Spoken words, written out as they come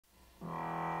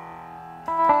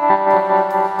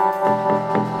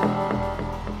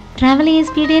Travel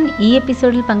expedient ഈ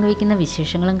എപ്പിസോഡിൽ പങ്കുവയ്ക്കുന്ന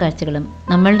വിശേഷങ്ങളും കാഴ്ചകളും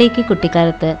നമ്മളുടെയൊക്കെ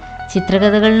കുട്ടിക്കാലത്ത്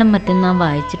ചിത്രകഥകളിലും മറ്റും നാം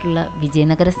വായിച്ചിട്ടുള്ള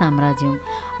വിജയനഗര സാമ്രാജ്യവും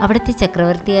അവിടുത്തെ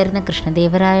ചക്രവർത്തിയായിരുന്ന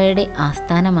കൃഷ്ണദേവരായയുടെ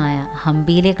ആസ്ഥാനമായ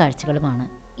ഹംപിയിലെ കാഴ്ചകളുമാണ്.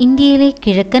 ഇന്ത്യയിലെ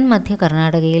കിഴക്കൻ മധ്യ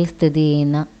കർണാടകയിൽ സ്ഥിതി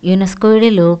ചെയ്യുന്ന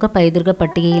യുനെസ്കോയുടെ ലോക പൈതൃക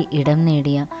പട്ടികയിൽ ഇടം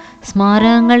നേടിയ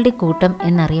സ്മാരകങ്ങളുടെ കൂട്ടം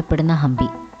എന്നറിയപ്പെടുന്ന ഹംപി.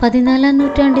 14-ാം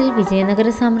നൂറ്റാണ്ടിൽ വിജയനഗര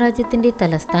സാമ്രാജ്യത്തിൻ്റെ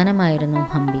തലസ്ഥാനമായിരുന്നു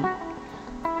ഹംപി.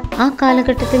 ആ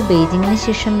കാലഘട്ടത്തിൽ ബെയ്ജിങ്ങിന്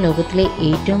ശേഷം ലോകത്തിലെ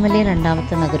ഏറ്റവും വലിയ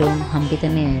രണ്ടാമത്തെ നഗരവും ഹംപി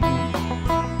തന്നെയായിരുന്നു.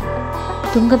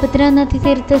 തുംഗഭദ്ര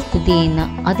നദീതീരത്ത് സ്ഥിതി ചെയ്യുന്ന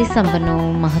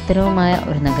അതിസമ്പന്നവും മഹത്തരവുമായ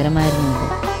ഒരു നഗരമായിരുന്നു ഇത്.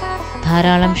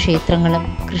 ധാരാളം ക്ഷേത്രങ്ങളും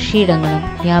കൃഷിയിടങ്ങളും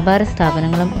വ്യാപാര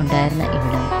സ്ഥാപനങ്ങളും ഉണ്ടായിരുന്ന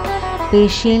ഇവിടം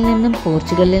പേർഷ്യയിൽ നിന്നും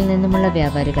പോർച്ചുഗലിൽ നിന്നുമുള്ള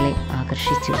വ്യാപാരികളെ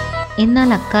ആകർഷിച്ചു.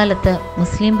 എന്നാൽ അക്കാലത്ത്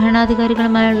മുസ്ലിം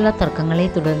ഭരണാധികാരികളുമായുള്ള തർക്കങ്ങളെ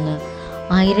തുടർന്ന്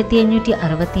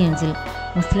 1565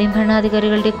 മുസ്ലിം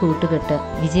ഭരണാധികാരികളുടെ കൂട്ടുകെട്ട്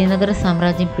വിജയനഗര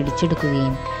സാമ്രാജ്യം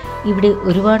പിടിച്ചെടുക്കുകയും ഇവിടെ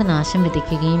ഒരുപാട് നാശം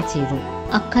വിതയ്ക്കുകയും ചെയ്തു.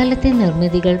 അക്കാലത്തെ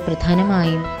നിർമ്മിതികൾ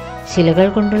പ്രധാനമായും ശിലകൾ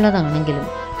കൊണ്ടുള്ളതാണെങ്കിലും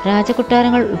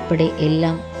രാജകൊട്ടാരങ്ങൾ ഉൾപ്പെടെ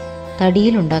എല്ലാം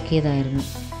തടിയിലുണ്ടാക്കിയതായിരുന്നു.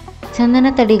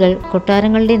 ചന്ദനത്തടികൾ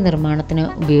കൊട്ടാരങ്ങളുടെ നിർമ്മാണത്തിന്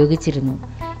ഉപയോഗിച്ചിരുന്നു.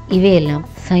 ഇവയെല്ലാം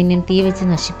സൈന്യം തീവെച്ച്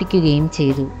നശിപ്പിക്കുകയും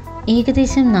ചെയ്തു.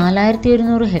 ഏകദേശം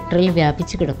 4100 ഹെക്ടറിൽ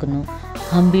വ്യാപിച്ചു കിടക്കുന്നു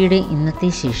ഹംപിയുടെ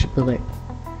ഇന്നത്തെ ശേഷിപ്പുകൾ.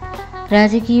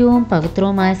 രാജകീയവും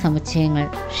പവിത്രവുമായ സമുച്ചയങ്ങൾ,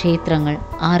 ക്ഷേത്രങ്ങൾ,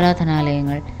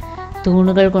 ആരാധനാലയങ്ങൾ,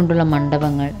 തൂണുകൾ കൊണ്ടുള്ള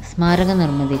മണ്ഡപങ്ങൾ, സ്മാരക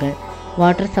നിർമ്മിതികൾ,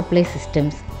 വാട്ടർ സപ്ലൈ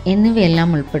സിസ്റ്റംസ് എന്നിവയെല്ലാം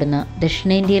ഉൾപ്പെടുന്ന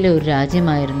ദക്ഷിണേന്ത്യയിലെ ഒരു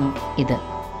രാജ്യമായിരുന്നു ഇത്.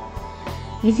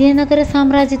 വിജയനഗര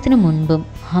സാമ്രാജ്യത്തിനു മുൻപും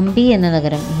ഹംപി എന്ന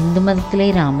നഗരം ഹിന്ദുമതത്തിലെ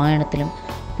രാമായണത്തിലും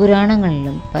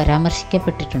പുരാണങ്ങളിലും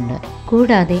പരാമർശിക്കപ്പെട്ടിട്ടുണ്ട്.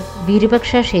 കൂടാതെ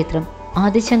വിരുപക്ഷ ക്ഷേത്രം,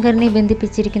 ആദിശങ്കരനെ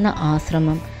ബന്ധിപ്പിച്ചിരിക്കുന്ന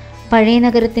ആശ്രമം, പഴയ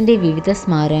നഗരത്തിൻ്റെ വിവിധ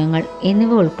സ്മാരകങ്ങൾ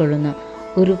എന്നിവ ഉൾക്കൊള്ളുന്ന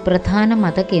ഒരു പ്രധാന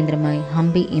മതകേന്ദ്രമായി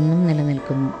ഹംപി ഇന്നും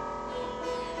നിലനിൽക്കുന്നു.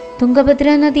 തുംഗഭദ്ര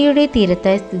നദിയുടെ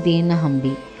തീരത്തായി സ്ഥിതി ചെയ്യുന്ന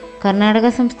ഹംപി കർണാടക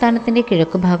സംസ്ഥാനത്തിൻ്റെ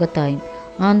കിഴക്കുഭാഗത്തായും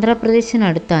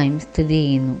ആന്ധ്രാപ്രദേശിനടുത്തായും സ്ഥിതി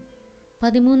ചെയ്യുന്നു.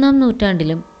 13-ാം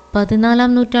നൂറ്റാണ്ടിലും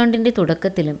 14-ാം നൂറ്റാണ്ടിൻ്റെ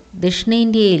തുടക്കത്തിലും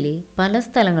ദക്ഷിണേന്ത്യയിലെ പല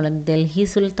സ്ഥലങ്ങളും ഡൽഹി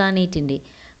സുൽത്താനേറ്റിൻ്റെ,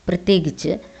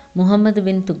 പ്രത്യേകിച്ച് മുഹമ്മദ്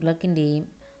ബിൻ തുഗ്ലക്കിൻ്റെയും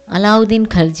അലാവുദ്ദീൻ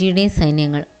ഖൽജിയുടെയും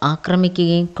സൈന്യങ്ങൾ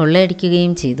ആക്രമിക്കുകയും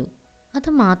കൊള്ളയടിക്കുകയും ചെയ്തു.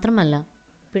 അതുമാത്രമല്ല,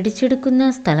 പിടിച്ചെടുക്കുന്ന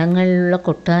സ്ഥലങ്ങളിലുള്ള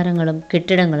കൊട്ടാരങ്ങളും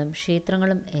കെട്ടിടങ്ങളും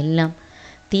ക്ഷേത്രങ്ങളും എല്ലാം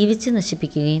തീവച്ച്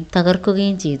നശിപ്പിക്കുകയും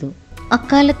തകർക്കുകയും ചെയ്തു.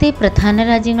 അക്കാലത്തെ പ്രധാന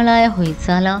രാജ്യങ്ങളായ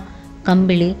ഹൊയ്സാല,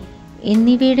 കമ്പിളി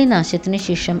എന്നിവയുടെ നാശത്തിനു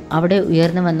ശേഷം അവിടെ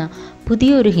ഉയർന്നു വന്ന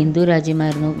പുതിയൊരു ഹിന്ദു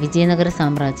രാജ്യമായിരുന്നു വിജയനഗര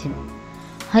സാമ്രാജ്യം.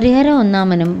 ഹരിഹര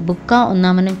ഒന്നാമനും ബുക്ക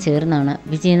ഒന്നാമനും ചേർന്നാണ്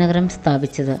വിജയനഗരം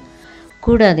സ്ഥാപിച്ചത്.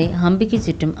 കൂടാതെ ഹംപിക്ക്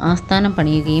ചുറ്റും ആസ്ഥാനം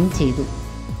പണിയുകയും ചെയ്തു.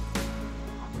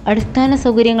 അടിസ്ഥാന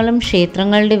സൗകര്യങ്ങളും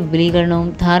ക്ഷേത്രങ്ങളുടെ വിപുലീകരണവും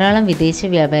ധാരാളം വിദേശ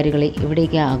വ്യാപാരികളെ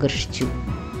ഇവിടേക്ക് ആകർഷിച്ചു.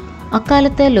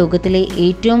 അക്കാലത്ത് ലോകത്തിലെ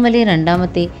ഏറ്റവും വലിയ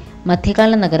രണ്ടാമത്തെ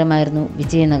മധ്യകാല നഗരമായിരുന്നു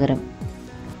വിജയനഗരം.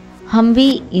 ഹംപി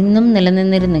ഇന്നും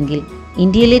നിലനിന്നിരുന്നെങ്കിൽ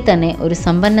ഇന്ത്യയിലെ തന്നെ ഒരു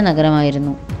സമ്പന്ന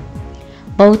നഗരമായിരുന്നു.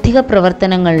 ബൗദ്ധിക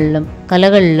പ്രവർത്തനങ്ങളിലും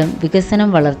കലകളിലും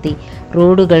വികസനം വളർത്തി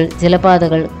റോഡുകൾ,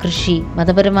 ജലപാതകൾ, കൃഷി,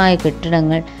 മതപരമായ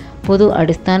കെട്ടിടങ്ങൾ, പൊതു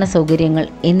അടിസ്ഥാന സൗകര്യങ്ങൾ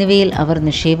എന്നിവയിൽ അവർ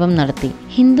നിക്ഷേപം നടത്തി.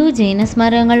 ഹിന്ദു ജൈന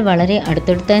സ്മാരകങ്ങൾ വളരെ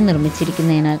അടുത്തടുത്തായി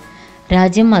നിർമ്മിച്ചിരിക്കുന്നതിനാൽ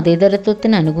രാജ്യം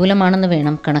മതേതരത്വത്തിന് അനുകൂലമാണെന്ന്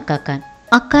വേണം കണക്കാക്കാൻ.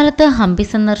 അക്കാലത്ത് ഹംപി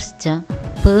സന്ദർശിച്ച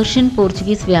പേർഷ്യൻ,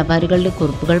 പോർച്ചുഗീസ് വ്യാപാരികളുടെ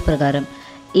കുറിപ്പുകൾ പ്രകാരം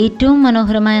ഏറ്റവും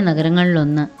മനോഹരമായ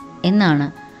നഗരങ്ങളിലൊന്ന് എന്നാണ്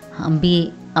ഹംപിയെ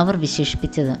അവർ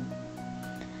വിശേഷിപ്പിച്ചത്.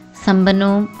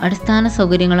 സമ്പന്നവും അടിസ്ഥാന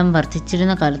സൗകര്യങ്ങളും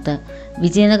വർദ്ധിച്ചിരുന്ന കാലത്ത്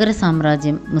വിജയനഗര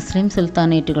സാമ്രാജ്യം മുസ്ലിം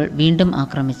സുൽത്താനേറ്റുകൾ വീണ്ടും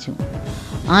ആക്രമിച്ചു.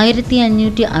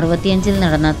 1565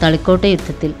 നടന്ന തളിക്കോട്ട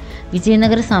യുദ്ധത്തിൽ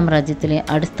വിജയനഗര സാമ്രാജ്യത്തിലെ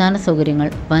അടിസ്ഥാന സൗകര്യങ്ങൾ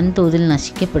വൻതോതിൽ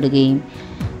നശിക്കപ്പെടുകയും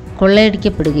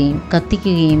കൊള്ളയടിക്കപ്പെടുകയും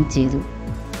കത്തിക്കുകയും ചെയ്തു.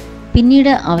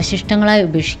 പിന്നീട് അവശിഷ്ടങ്ങളായി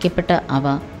ഉപേക്ഷിക്കപ്പെട്ട അവ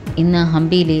ഇന്ന്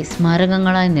ഹംപിയിലെ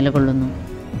സ്മാരകങ്ങളായി നിലകൊള്ളുന്നു.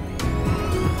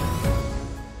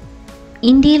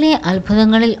 ഇന്ത്യയിലെ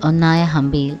അത്ഭുതങ്ങളിൽ ഒന്നായ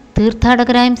ഹംപിയിൽ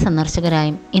തീർത്ഥാടകരായും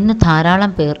സന്ദർശകരായും ഇന്ന്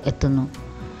ധാരാളം പേർ എത്തുന്നു.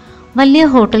 വലിയ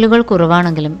ഹോട്ടലുകൾ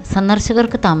കുറവാണെങ്കിലും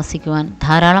സന്ദർശകർക്ക് താമസിക്കുവാൻ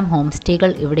ധാരാളം ഹോം സ്റ്റേകൾ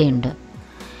ഇവിടെയുണ്ട്.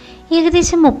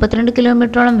 ഏകദേശം 32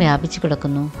 കിലോമീറ്ററോളം വ്യാപിച്ചു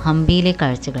കിടക്കുന്നു ഹംപിയിലെ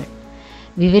കാഴ്ചകൾ.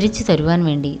 വിവരിച്ചു തരുവാൻ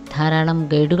വേണ്ടി ധാരാളം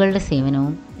ഗൈഡുകളുടെ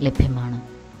സേവനവും ലഭ്യമാണ്.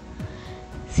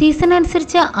 സീസൺ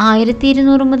അനുസരിച്ച്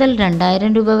 1200 മുതൽ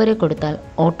 2000 രൂപ വരെ കൊടുത്താൽ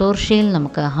ഓട്ടോറിക്ഷയിൽ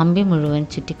നമുക്ക് ഹംപി മുഴുവൻ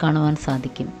ചുറ്റിക്കാണുവാൻ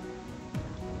സാധിക്കും.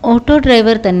 ഓട്ടോ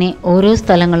ഡ്രൈവർ തന്നെ ഓരോ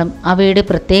സ്ഥലങ്ങളും അവയുടെ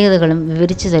പ്രത്യേകതകളും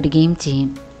വിവരിച്ചു തരികയും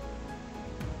ചെയ്യും.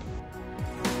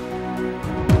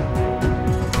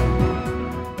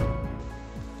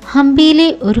 ഹംപിയിലെ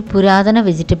ഒരു പുരാതന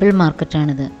വെജിറ്റബിൾ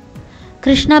മാർക്കറ്റാണിത്.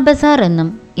 കൃഷ്ണ ബസാർ എന്നും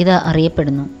ഇത്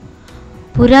അറിയപ്പെടുന്നു.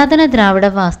 പുരാതന ദ്രാവിഡ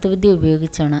വാസ്തുവിദ്യ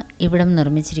ഉപയോഗിച്ചാണ് ഇവിടം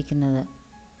നിർമ്മിച്ചിരിക്കുന്നത്.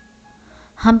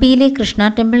 ഹംപിയിലെ കൃഷ്ണ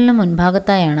ടെമ്പിളിന്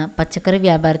മുൻഭാഗത്തായാണ് പച്ചക്കറി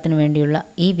വ്യാപാരത്തിന് വേണ്ടിയുള്ള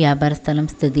ഈ വ്യാപാര സ്ഥലം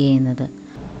സ്ഥിതി ചെയ്യുന്നത്.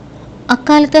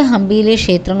 അക്കാലത്ത് ഹംപിയിലെ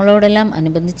ക്ഷേത്രങ്ങളോടെല്ലാം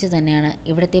അനുബന്ധിച്ച് തന്നെയാണ്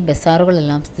ഇവിടുത്തെ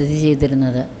ബസാറുകളെല്ലാം സ്ഥിതി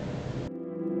ചെയ്തിരുന്നത്.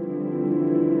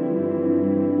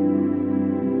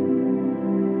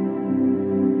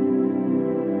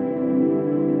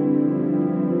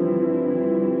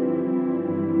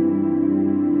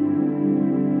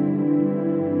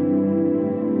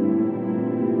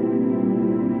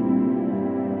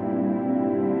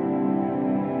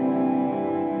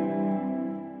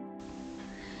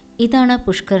 ഇതാണ്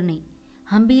പുഷ്കരണി.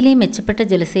 ഹംപിയിലെ മെച്ചപ്പെട്ട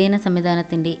ജലസേചന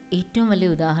സംവിധാനത്തിൻ്റെ ഏറ്റവും വലിയ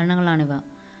ഉദാഹരണങ്ങളാണിവ.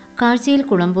 കാഴ്ചയിൽ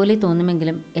കുളം പോലെ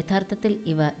തോന്നുമെങ്കിലും യഥാർത്ഥത്തിൽ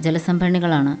ഇവ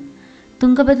ജലസംഭരണികളാണ്.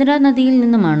 തുംഗഭദ്ര നദിയിൽ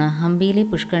നിന്നുമാണ് ഹംപിയിലെ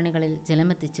പുഷ്കരണികളിൽ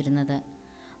ജലമെത്തിച്ചിരുന്നത്.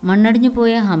 മണ്ണടിഞ്ഞു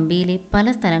പോയ ഹംപിയിലെ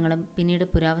പല സ്ഥലങ്ങളും പിന്നീട്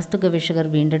പുരാവസ്തു ഗവേഷകർ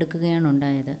വീണ്ടെടുക്കുകയാണ്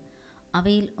ഉണ്ടായത്.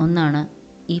 അവയിൽ ഒന്നാണ്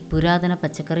ഈ പുരാതന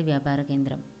പച്ചക്കറി വ്യാപാര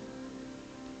കേന്ദ്രം.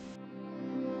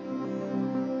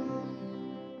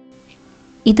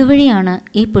 ഇതുവഴിയാണ്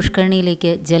ഈ പുഷ്കരണിയിലേക്ക്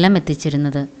ജലം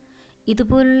എത്തിച്ചിരുന്നത്.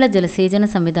 ഇതുപോലുള്ള ജലസേചന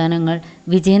സംവിധാനങ്ങൾ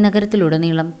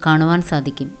വിജയനഗരത്തിലുടനീളം കാണുവാൻ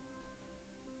സാധിക്കും.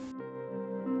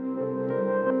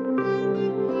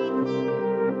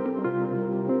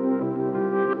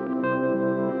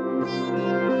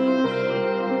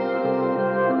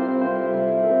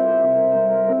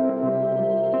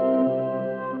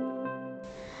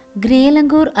 ഗ്രേ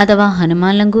ലങ്കൂർ അഥവാ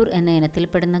ഹനുമാൻ ലങ്കൂർ എന്ന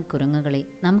ഇനത്തിൽപ്പെടുന്ന കുരങ്ങുകളെ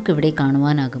നമുക്കിവിടെ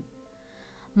കാണുവാനാകും.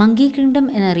 മങ്കി കിങ്ഡം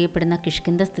എന്നറിയപ്പെടുന്ന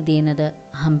കിഷ്കിന്ധ സ്ഥിതി ചെയ്യുന്നത്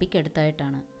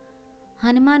ഹംപിക്കടുത്തായിട്ടാണ്.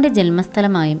 ഹനുമാന്റെ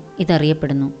ജന്മസ്ഥലമായും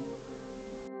ഇതറിയപ്പെടുന്നു.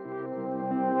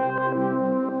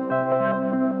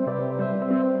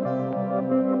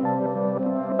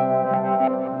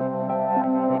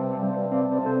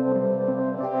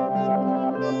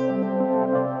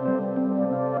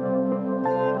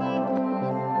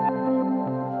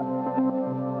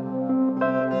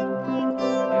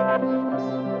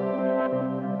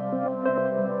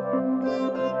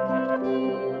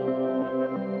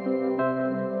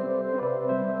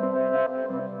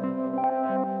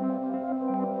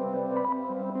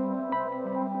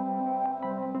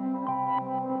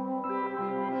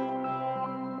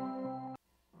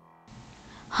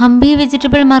 ഹംപി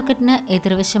വെജിറ്റബിൾ മാർക്കറ്റിന്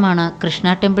എതിർവശമാണ് കൃഷ്ണ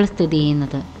ടെമ്പിൾ സ്ഥിതി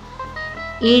ചെയ്യുന്നത്.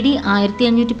 AD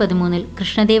 1513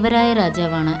 കൃഷ്ണദേവരായ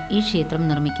രാജാവാണ് ഈ ക്ഷേത്രം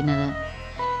നിർമ്മിക്കുന്നത്.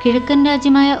 കിഴക്കൻ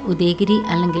രാജ്യമായ ഉദയഗിരി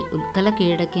അല്ലെങ്കിൽ ഉത്കല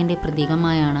കീഴടക്കേൻ്റെ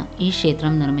പ്രതീകമായാണ് ഈ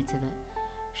ക്ഷേത്രം നിർമ്മിച്ചത്.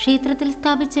 ക്ഷേത്രത്തിൽ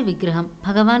സ്ഥാപിച്ച വിഗ്രഹം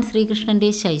ഭഗവാൻ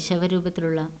ശ്രീകൃഷ്ണൻ്റെ ശൈശവ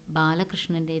രൂപത്തിലുള്ള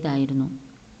ബാലകൃഷ്ണൻ്റേതായിരുന്നു.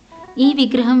 ഈ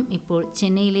വിഗ്രഹം ഇപ്പോൾ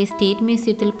ചെന്നൈയിലെ സ്റ്റേറ്റ്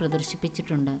മ്യൂസിയത്തിൽ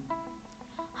പ്രദർശിപ്പിച്ചിട്ടുണ്ട്.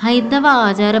 ഹൈന്ദവ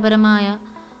ആചാരപരമായ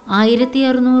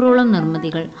 1600ഓളം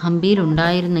നിർമ്മിതികൾ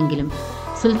ഹംപിയിലുണ്ടായിരുന്നെങ്കിലും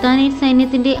സുൽത്താനേറ്റ്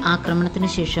സൈന്യത്തിൻ്റെ ആക്രമണത്തിനു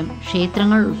ശേഷം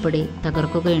ക്ഷേത്രങ്ങൾ ഉൾപ്പെടെ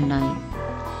തകർക്കുകയുണ്ടായി.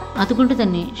 അതുകൊണ്ട്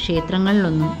തന്നെ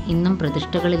ക്ഷേത്രങ്ങളിലൊന്നും ഇന്നും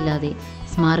പ്രതിഷ്ഠകളില്ലാതെ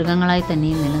സ്മാരകങ്ങളായി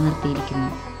തന്നെ നിലനിർത്തിയിരിക്കുന്നു.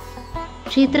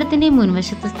 ക്ഷേത്രത്തിൻ്റെ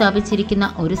മുൻവശത്ത് സ്ഥാപിച്ചിരിക്കുന്ന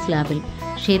ഒരു സ്ലാബിൽ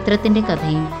ക്ഷേത്രത്തിൻ്റെ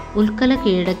കഥയും ഉത്കല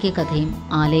കീഴടക്കിയ കഥയും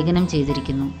ആലേഖനം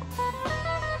ചെയ്തിരിക്കുന്നു.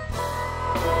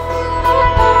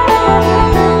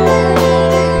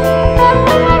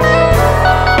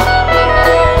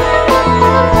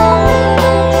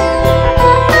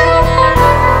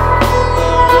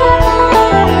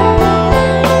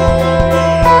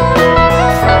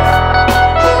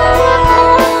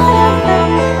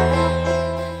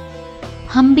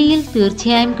 ഹംപിയിൽ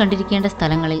തീർച്ചയായും കണ്ടിരിക്കേണ്ട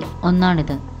സ്ഥലങ്ങളിൽ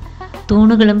ഒന്നാണിത്.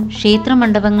 തൂണുകളും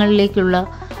ക്ഷേത്രമണ്ഡപങ്ങളിലേക്കുള്ള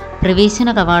പ്രവേശന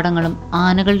കവാടങ്ങളും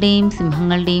ആനകളുടെയും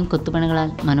സിംഹങ്ങളുടെയും കൊത്തുപണികളാൽ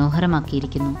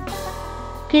മനോഹരമാക്കിയിരിക്കുന്നു.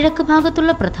 കിഴക്ക്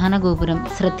ഭാഗത്തുള്ള പ്രധാന ഗോപുരം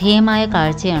ശ്രദ്ധേയമായ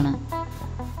കാഴ്ചയാണ്.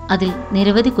 അതിൽ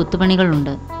നിരവധി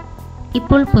കൊത്തുപണികളുണ്ട്.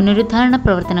 ഇപ്പോൾ പുനരുദ്ധാരണ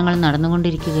പ്രവർത്തനങ്ങൾ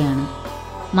നടന്നുകൊണ്ടിരിക്കുകയാണ്.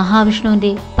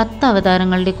 മഹാവിഷ്ണുവിൻ്റെ 10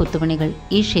 അവതാരങ്ങളുടെ കൊത്തുപണികൾ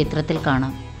ഈ ക്ഷേത്രത്തിൽ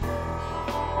കാണാം.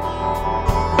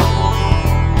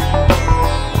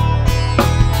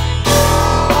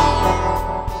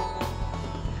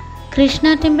 കൃഷ്ണ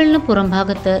ടെമ്പിളിന്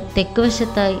പുറംഭാഗത്ത്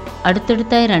തെക്കുവശത്തായി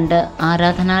അടുത്തടുത്തായി 2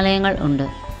 ആരാധനാലയങ്ങൾ ഉണ്ട്.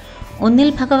 ഒന്നിൽ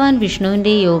ഭഗവാൻ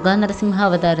വിഷ്ണുവിൻ്റെ യോഗ നരസിംഹ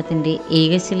അവതാരത്തിൻ്റെ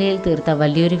ഏകശിലയിൽ തീർത്ത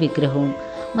വലിയൊരു വിഗ്രഹവും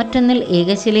മറ്റൊന്നിൽ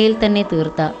ഏകശിലയിൽ തന്നെ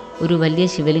തീർത്ത ഒരു വലിയ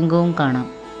ശിവലിംഗവും കാണാം.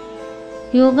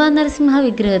 യോഗ നരസിംഹ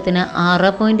വിഗ്രഹത്തിന്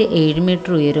 6.7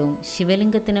 മീറ്റർ ഉയരവും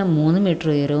ശിവലിംഗത്തിന് 3 മീറ്റർ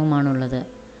ഉയരവുമാണുള്ളത്.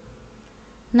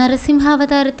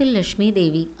 നരസിംഹാവതാരത്തിൽ ലക്ഷ്മി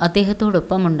ദേവി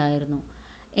അദ്ദേഹത്തോടൊപ്പമുണ്ടായിരുന്നു.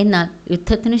 എന്നാൽ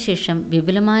യുദ്ധത്തിനു ശേഷം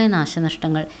വിപുലമായ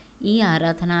നാശനഷ്ടങ്ങൾ ഈ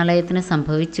ആരാധനാലയത്തിന്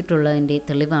സംഭവിച്ചിട്ടുള്ളതിൻ്റെ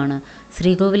തെളിവാണ്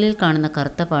ശ്രീകോവിലിൽ കാണുന്ന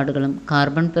കറുത്ത പാടുകളും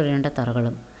കാർബൺ പുരണ്ട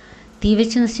തറകളും.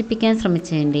 തീവച്ച് നശിപ്പിക്കാൻ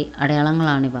ശ്രമിച്ചതിൻ്റെ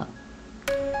അടയാളങ്ങളാണിവ.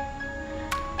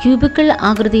 ക്യൂബിക്കിൾ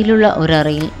ആകൃതിയിലുള്ള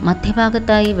ഒരറയിൽ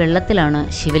മധ്യഭാഗത്തായി വെള്ളത്തിലാണ്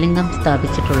ശിവലിംഗം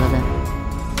സ്ഥാപിച്ചിട്ടുള്ളത്.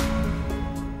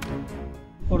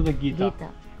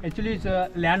 Actually, it's a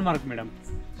landmark, madam.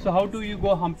 So how do you go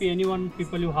Hampi? Anyone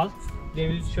people you ask, they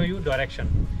will show you direction.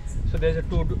 So there's a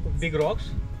two big rocks.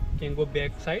 You can go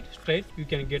back side straight. You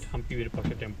can get Hampi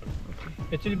Virupaksha Temple.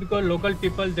 Actually, because local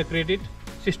people they created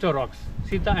sister rocks,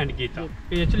 Sita and Gita.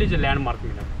 It actually is a landmark,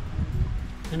 madam.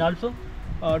 And also,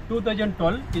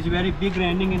 2012 is very big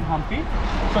raining in Hampi.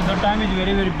 So that time is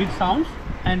very big sounds.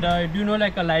 And do you know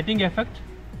like a lighting effect?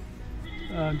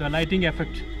 The lighting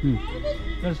effect.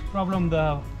 There's problem the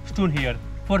stone here.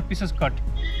 4 pieces cut.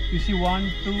 You see 1,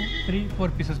 2, 3, 4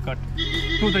 pieces cut.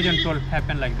 2012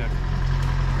 happened like that.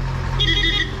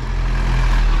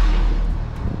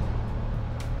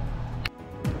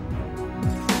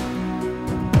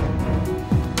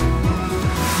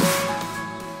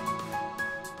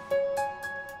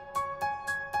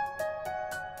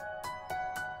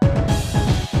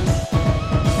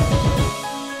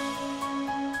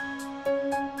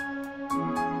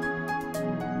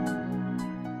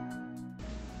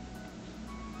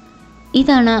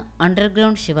 ഇതാണ്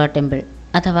underground Shiva temple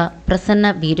അഥവാ പ്രസന്ന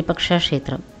വീരപക്ഷ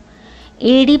ക്ഷേത്രം.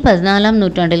 AD 14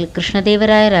 നൂറ്റാണ്ടിൽ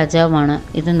കൃഷ്ണദേവരായ രാജാവാണ്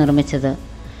ഇത് നിർമ്മിച്ചത്.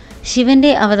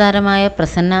 ശിവന്റെ അവതാരമായ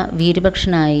പ്രസന്ന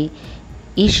വീരപക്ഷനായി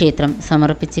ഈ ക്ഷേത്രം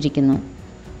സമർപ്പിച്ചിരിക്കുന്നു.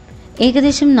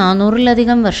 ഏകദേശം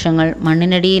 400-ലധികം വർഷങ്ങൾ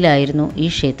മണ്ണിനടിയിലായിരുന്നു ഈ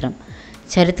ക്ഷേത്രം.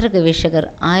 ചരിത്ര ഗവേഷകർ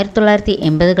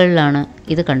 1980കളിലാണ്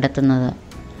ഇത് കണ്ടെത്തുന്നത്.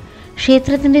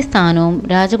 ക്ഷേത്രത്തിൻ്റെ സ്ഥാനവും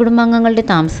രാജകുടുംബാംഗങ്ങളുടെ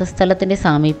താമസ സ്ഥലത്തിൻ്റെ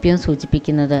സാമീപ്യവും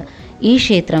സൂചിപ്പിക്കുന്നത് ഈ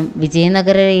ക്ഷേത്രം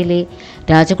വിജയനഗരയിലെ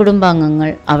രാജകുടുംബാംഗങ്ങൾ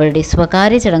അവരുടെ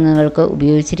സ്വകാര്യ ചടങ്ങുകൾക്ക്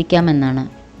ഉപയോഗിച്ചിരിക്കാമെന്നാണ്.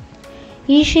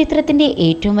 ഈ ക്ഷേത്രത്തിൻ്റെ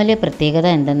ഏറ്റവും വലിയ പ്രത്യേകത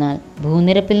എന്തെന്നാൽ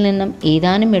ഭൂനിരപ്പിൽ നിന്നും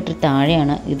ഏതാനും മീറ്റർ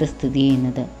താഴെയാണ് ഇത് സ്ഥിതി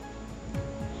ചെയ്യുന്നത്.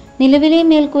 നിലവിലെ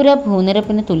മേൽക്കൂര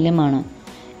ഭൂനിരപ്പിന് തുല്യമാണ്.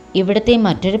 ഇവിടുത്തെ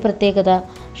മറ്റൊരു പ്രത്യേകത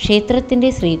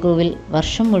ക്ഷേത്രത്തിൻ്റെ ശ്രീകോവിൽ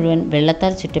വർഷം മുഴുവൻ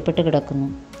വെള്ളത്താൽ ചുറ്റപ്പെട്ട് കിടക്കുന്നു.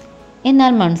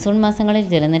 എന്നാൽ മൺസൂൺ മാസങ്ങളിൽ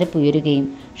ജലനിരപ്പ് ഉയരുകയും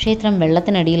ക്ഷേത്രം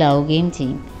വെള്ളത്തിനടിയിലാവുകയും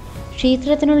ചെയ്യും.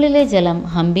 ക്ഷേത്രത്തിനുള്ളിലെ ജലം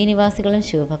ഹംപി നിവാസികളും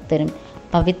ശിവഭക്തരും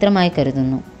പവിത്രമായി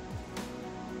കരുതുന്നു.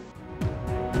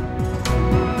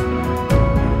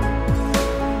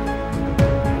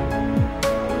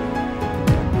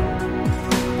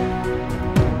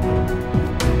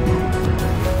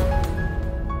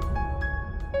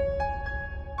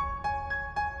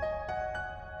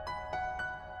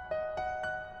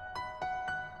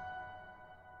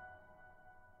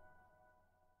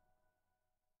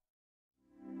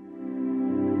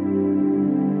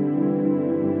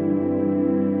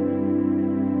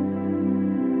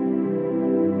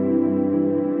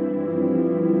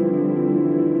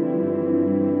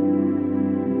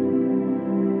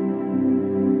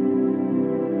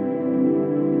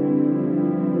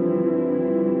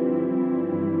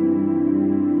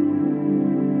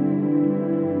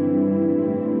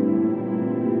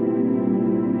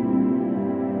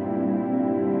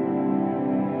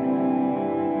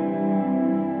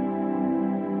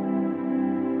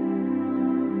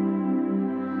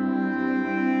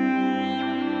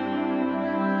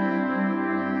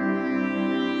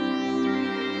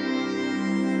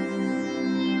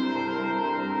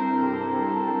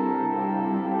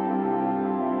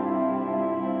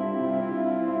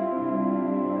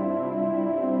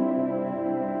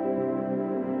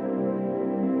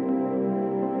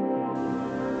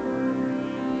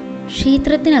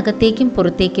 ക്ഷേത്രത്തിനകത്തേക്കും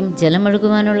പുറത്തേക്കും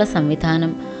ജലമൊഴുകുവാനുള്ള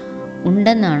സംവിധാനം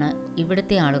ഉണ്ടെന്നാണ്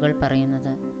ഇവിടുത്തെ ആളുകൾ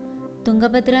പറയുന്നത്.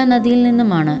 തുംഗഭദ്ര നദിയിൽ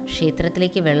നിന്നുമാണ്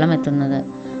ക്ഷേത്രത്തിലേക്ക് വെള്ളം എത്തുന്നത്.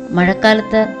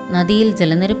 മഴക്കാലത്ത് നദിയിൽ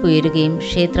ജലനിരപ്പ് ഉയരുകയും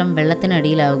ക്ഷേത്രം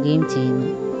വെള്ളത്തിനടിയിലാവുകയും ചെയ്യുന്നു.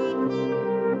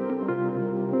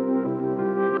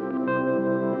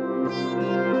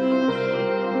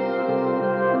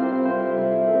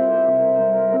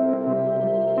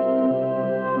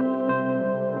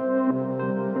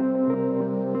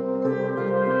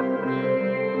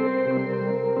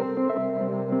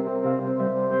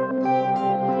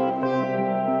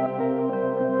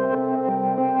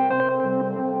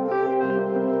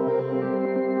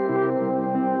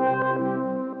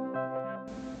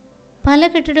 പല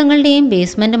കെട്ടിടങ്ങളുടെയും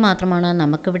ബേസ്മെൻറ്റ് മാത്രമാണ്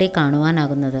നമുക്കിവിടെ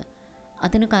കാണുവാനാകുന്നത്.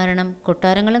 അതിനു കാരണം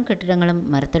കൊട്ടാരങ്ങളും കെട്ടിടങ്ങളും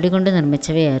മരത്തടി കൊണ്ട്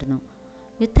നിർമ്മിച്ചവയായിരുന്നു.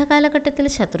 യുദ്ധകാലഘട്ടത്തിൽ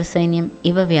ശത്രുസൈന്യം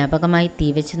ഇവ വ്യാപകമായി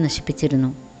തീവച്ച്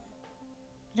നശിപ്പിച്ചിരുന്നു.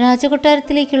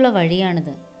 രാജകൊട്ടാരത്തിലേക്കുള്ള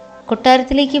വഴിയാണിത്.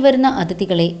 കൊട്ടാരത്തിലേക്ക് വരുന്ന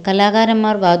അതിഥികളെ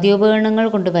കലാകാരന്മാർ വാദ്യോപകരണങ്ങൾ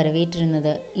കൊണ്ട്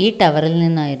വരവേറ്റിരുന്നത് ഈ ടവറിൽ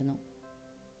നിന്നായിരുന്നു.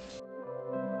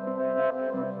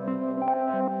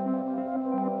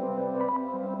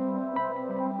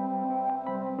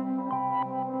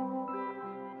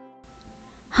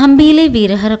 ഹംപിയിലെ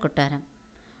വീരഹര കൊട്ടാരം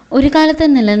ഒരു കാലത്ത്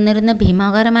നിലനിന്നിരുന്ന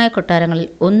ഭീമാകാരമായ കൊട്ടാരങ്ങളിൽ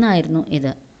ഒന്നായിരുന്നു ഇത്.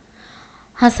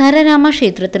 ഹസാരരാമ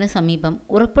ക്ഷേത്രത്തിന് സമീപം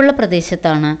ഉറപ്പുള്ള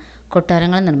പ്രദേശത്താണ്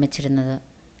കൊട്ടാരങ്ങൾ നിർമ്മിച്ചിരുന്നത്.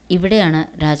 ഇവിടെയാണ്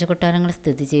രാജകൊട്ടാരങ്ങൾ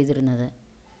സ്ഥിതി ചെയ്തിരുന്നത്.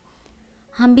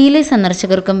 ഹംപിയിലെ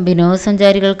സന്ദർശകർക്കും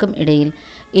വിനോദസഞ്ചാരികൾക്കും ഇടയിൽ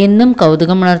എന്നും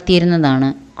കൗതുകമുണർത്തിയിരുന്നതാണ്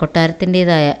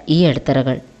കൊട്ടാരത്തിൻ്റെതായ ഈ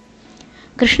അടിത്തറകൾ.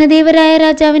 കൃഷ്ണദേവരായ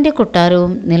രാജാവിൻ്റെ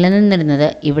കൊട്ടാരവും നിലനിന്നിരുന്നത്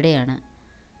ഇവിടെയാണ്.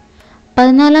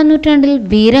 14-ാം നൂറ്റാണ്ടിൽ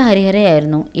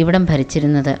വീരഹരിഹരയായിരുന്നു ഇവിടം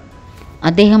ഭരിച്ചിരുന്നത്.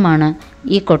 അദ്ദേഹമാണ്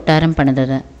ഈ കൊട്ടാരം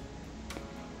പണിതത്.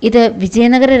 ഇത്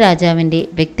വിജയനഗര രാജാവിൻ്റെ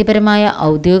വ്യക്തിപരമായ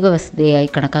ഔദ്യോഗിക വസതിയായി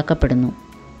കണക്കാക്കപ്പെടുന്നു.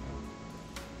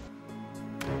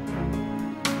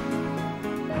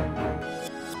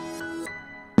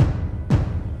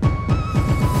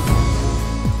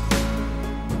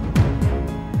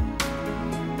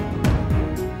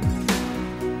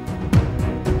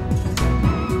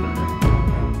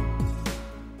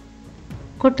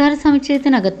 കൊട്ടാര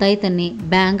സമുച്ചയത്തിനകത്തായി തന്നെ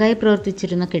ബാങ്കായി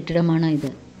പ്രവർത്തിച്ചിരുന്ന കെട്ടിടമാണ്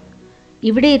ഇത്.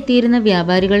 ഇവിടെ എത്തിയിരുന്ന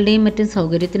വ്യാപാരികളുടെയും മറ്റും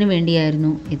സൗകര്യത്തിനു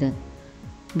വേണ്ടിയായിരുന്നു ഇത്.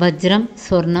 വജ്രം,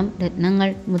 സ്വർണം, രത്നങ്ങൾ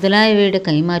മുതലായവയുടെ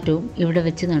കൈമാറ്റവും ഇവിടെ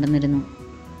വെച്ച് നടന്നിരുന്നു.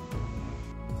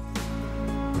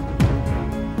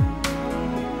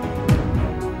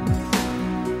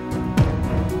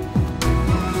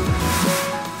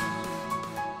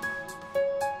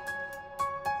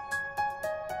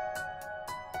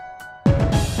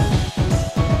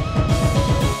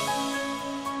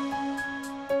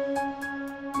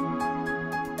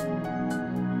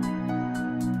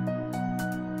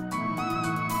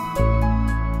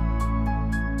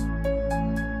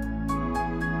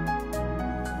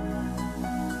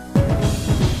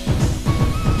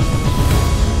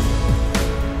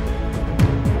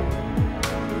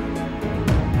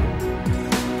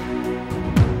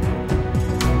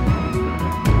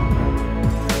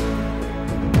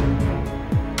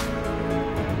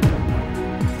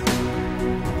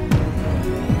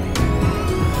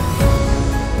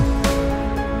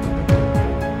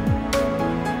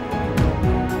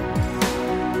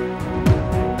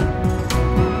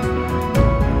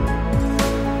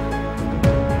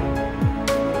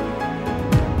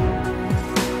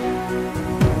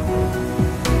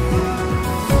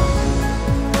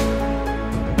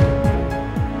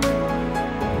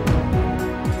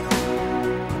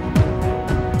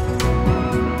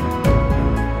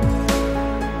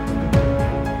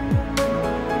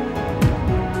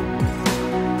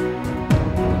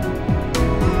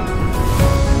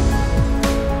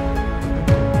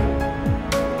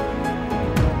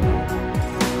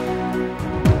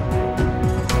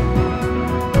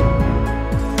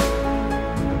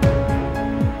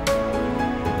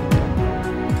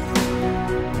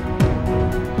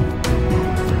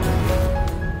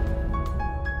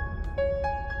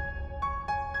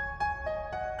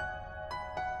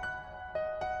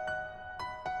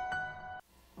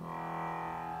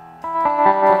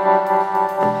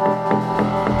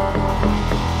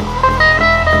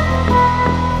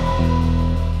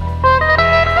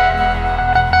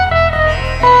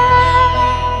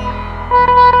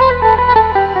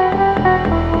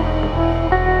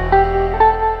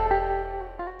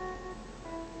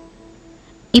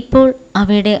 ഇപ്പോൾ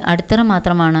അവയുടെ അടിത്തറ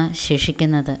മാത്രമാണ്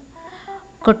ശേഷിക്കുന്നത്.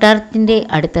 കൊട്ടാരത്തിൻ്റെ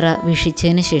അടിത്തറ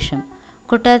വീക്ഷിച്ചതിന് ശേഷം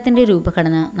കൊട്ടാരത്തിൻ്റെ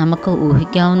രൂപഘടന നമുക്ക്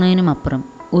ഊഹിക്കാവുന്നതിനുമപ്പുറം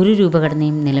ഒരു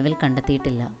രൂപഘടനയും നിലവിൽ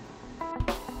കണ്ടെത്തിയിട്ടില്ല.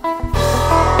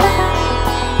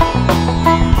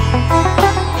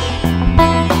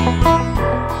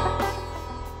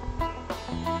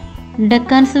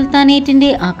 ഡക്കാൻ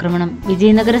സുൽത്താനേറ്റിൻ്റെ ആക്രമണം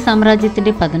വിജയനഗര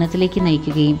സാമ്രാജ്യത്തിൻ്റെ പതനത്തിലേക്ക്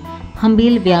നയിക്കുകയും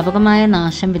ഹംപിയിൽ വ്യാപകമായ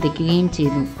നാശം വിതയ്ക്കുകയും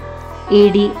ചെയ്തു.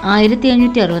 AD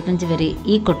 1565 വരെ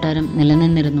ഈ കൊട്ടാരം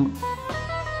നിലനിന്നിരുന്നു.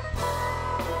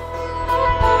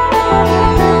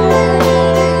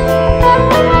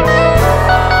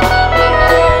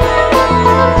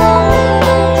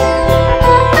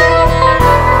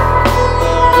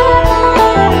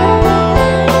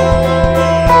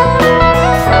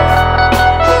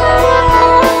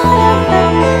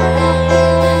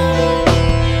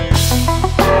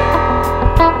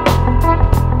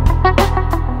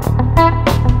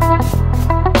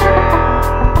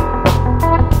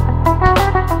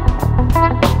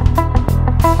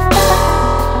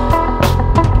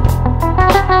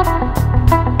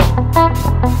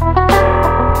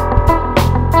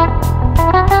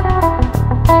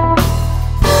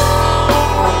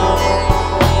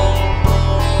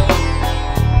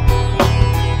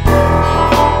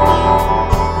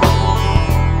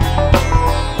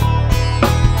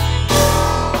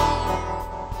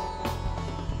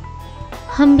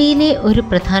 ഹംപിയിലെ ഒരു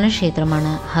പ്രധാന ക്ഷേത്രമാണ്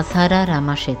ഹസാര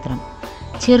രാമക്ഷേത്രം.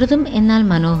 ചെറുതും എന്നാൽ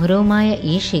മനോഹരവുമായ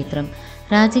ഈ ക്ഷേത്രം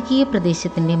രാജകീയ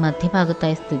പ്രദേശത്തിൻ്റെ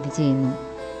മധ്യഭാഗത്തായി സ്ഥിതി ചെയ്യുന്നു.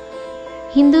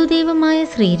 ഹിന്ദു ദൈവമായ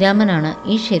ശ്രീരാമനാണ്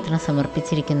ഈ ക്ഷേത്രം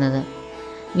സമർപ്പിച്ചിരിക്കുന്നത്.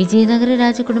 വിജയനഗര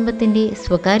രാജകുടുംബത്തിൻ്റെ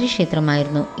സ്വകാര്യ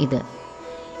ക്ഷേത്രമായിരുന്നു ഇത്.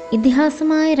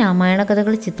 ഇതിഹാസമായ രാമായണ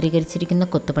കഥകൾ ചിത്രീകരിച്ചിരിക്കുന്ന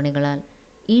കൊത്തുപണികളാൽ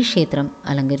ഈ ക്ഷേത്രം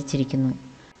അലങ്കരിച്ചിരിക്കുന്നു.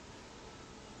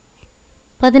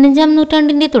 15-ാം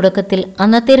നൂറ്റാണ്ടിൻ്റെ തുടക്കത്തിൽ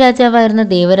അന്നത്തെ രാജാവായിരുന്ന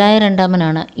ദേവരായ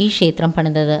രണ്ടാമനാണ് ഈ ക്ഷേത്രം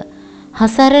പണിതത്.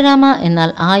 ഹസാരരാമ എന്നാൽ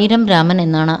 1000 രാമൻ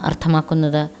എന്നാണ്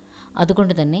അർത്ഥമാക്കുന്നത്.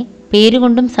 അതുകൊണ്ട് തന്നെ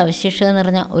പേരുകൊണ്ടും സവിശേഷത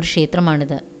നിറഞ്ഞ ഒരു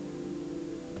ക്ഷേത്രമാണിത്.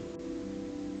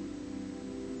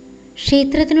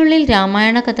 ക്ഷേത്രത്തിനുള്ളിൽ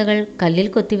രാമായണ കഥകൾ കല്ലിൽ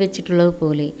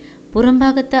കൊത്തിവെച്ചിട്ടുള്ളതുപോലെ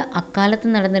പുറംഭാഗത്ത് അക്കാലത്ത്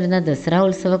നടന്നിരുന്ന ദസറ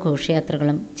ഉത്സവ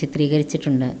ഘോഷയാത്രകളും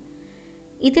ചിത്രീകരിച്ചിട്ടുണ്ട്.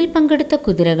 ഇതിൽ പങ്കെടുത്ത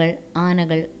കുതിരകൾ,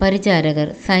 ആനകൾ, പരിചാരകർ,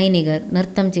 സൈനികർ,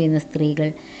 നൃത്തം ചെയ്യുന്ന സ്ത്രീകൾ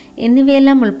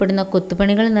എന്നിവയെല്ലാം ഉൾപ്പെടുന്ന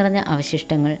കൊത്തുപണികൾ നിറഞ്ഞ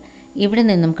അവശിഷ്ടങ്ങൾ ഇവിടെ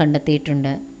നിന്നും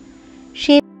കണ്ടെത്തിയിട്ടുണ്ട്.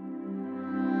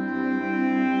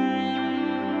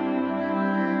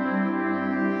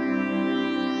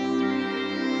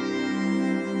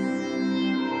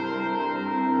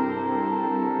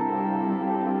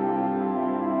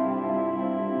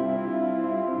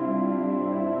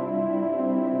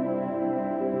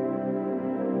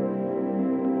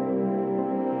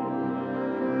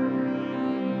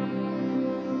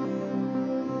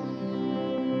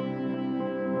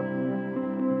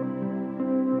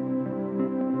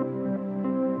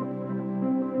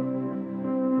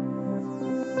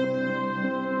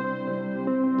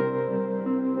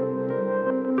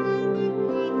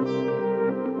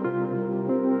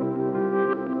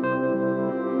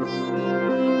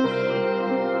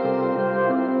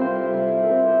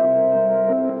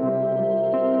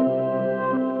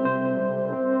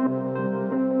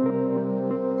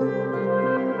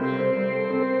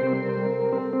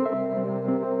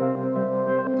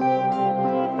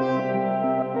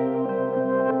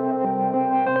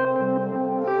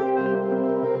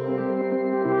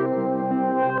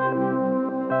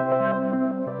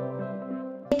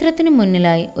 ക്ഷേത്രത്തിന്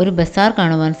മുന്നിലായി ഒരു ബസാർ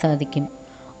കാണുവാൻ സാധിക്കും.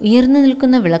 ഉയർന്നു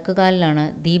നിൽക്കുന്ന വിളക്കുകാലിലാണ്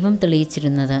ദീപം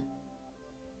തെളിയിച്ചിരുന്നത്.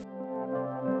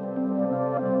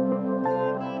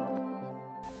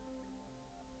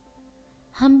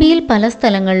 ഹംപിയിൽ പല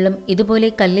സ്ഥലങ്ങളിലും ഇതുപോലെ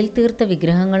കല്ലിൽ തീർത്ത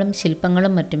വിഗ്രഹങ്ങളും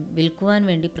ശില്പങ്ങളും മറ്റും വിൽക്കുവാൻ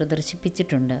വേണ്ടി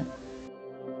പ്രദർശിപ്പിച്ചിട്ടുണ്ട്.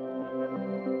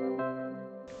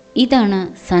 ഇതാണ്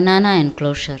സനാന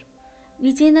എൻക്ലോഷർ.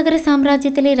 വിജയനഗര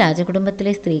സാമ്രാജ്യത്തിലെ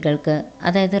രാജകുടുംബത്തിലെ സ്ത്രീകൾക്ക്,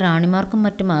 അതായത് റാണിമാർക്കും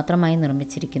മറ്റും മാത്രമായി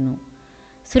നിർമ്മിച്ചിരിക്കുന്നു.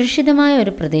 സുരക്ഷിതമായ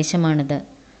ഒരു പ്രദേശമാണിത്.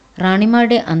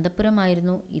 റാണിമാരുടെ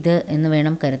അന്തഃപുരമായിരുന്നു ഇത് എന്ന്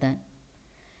വേണം കരുതാൻ.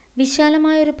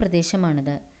 വിശാലമായൊരു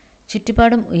പ്രദേശമാണിത്.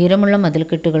 ചുറ്റുപാടും ഉയരമുള്ള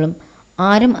മതിൽക്കെട്ടുകളും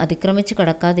ആരും അതിക്രമിച്ചു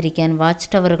കടക്കാതിരിക്കാൻ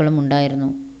വാച്ച് ടവറുകളും ഉണ്ടായിരുന്നു.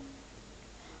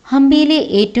 ഹംപിയിലെ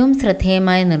ഏറ്റവും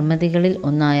ശ്രദ്ധേയമായ നിർമ്മിതികളിൽ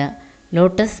ഒന്നായ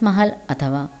ലോട്ടസ് മഹൽ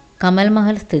അഥവാ കമൽ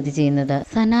മഹൽ സ്ഥിതി ചെയ്യുന്നത്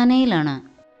സനാനയിലാണ്.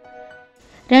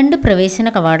 2 പ്രവേശന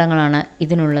കവാടങ്ങളാണ്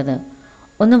ഇതിനുള്ളത്.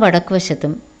 ഒന്ന് വടക്ക്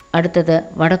വശത്തും അടുത്തത്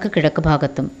വടക്ക് കിഴക്ക്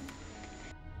ഭാഗത്തും.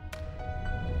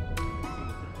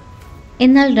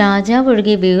 എന്നാൽ രാജാവ്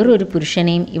ഒഴികെ വേറൊരു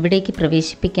പുരുഷനെയും ഇവിടേക്ക്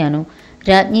പ്രവേശിപ്പിക്കാനോ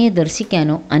രാജ്ഞിയെ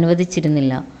ദർശിക്കാനോ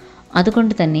അനുവദിച്ചിരുന്നില്ല.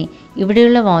 അതുകൊണ്ട് തന്നെ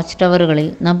ഇവിടെയുള്ള വാച്ച് ടവറുകളിൽ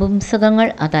നപുംസകങ്ങൾ,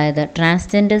 അതായത്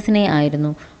ട്രാൻസ്ജെൻഡേഴ്സിനെ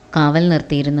ആയിരുന്നു കാവൽ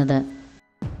നിർത്തിയിരുന്നത്.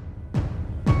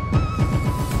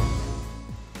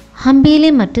 ഹംപിയിലെ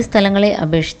മറ്റു സ്ഥലങ്ങളെ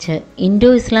അപേക്ഷിച്ച് ഇൻഡോ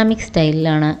ഇസ്ലാമിക്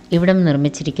സ്റ്റൈലിലാണ് ഇവിടം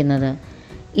നിർമ്മിച്ചിരിക്കുന്നത്.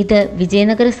 ഇത്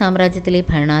വിജയനഗര സാമ്രാജ്യത്തിലെ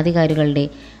ഭരണാധികാരികളുടെ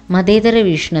മതേതര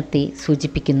വീക്ഷണത്തെ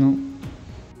സൂചിപ്പിക്കുന്നു.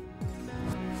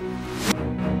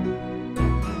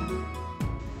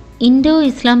 ഇൻഡോ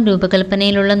ഇസ്ലാം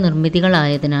രൂപകൽപ്പനയിലുള്ള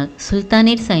നിർമ്മിതികളായതിനാൽ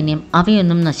സുൽത്താനേറ്റ് സൈന്യം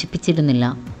അവയൊന്നും നശിപ്പിച്ചിരുന്നില്ല.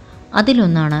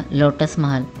 അതിലൊന്നാണ് ലോട്ടസ്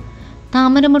മഹൽ.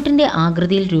 താമരമുട്ടിൻ്റെ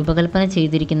ആകൃതിയിൽ രൂപകൽപ്പന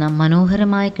ചെയ്തിരിക്കുന്ന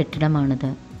മനോഹരമായ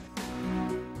കെട്ടിടമാണിത്.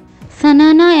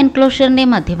 സനാന എൻക്ലോഷറിൻ്റെ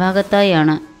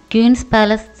മധ്യഭാഗത്തായാണ് ക്വീൻസ്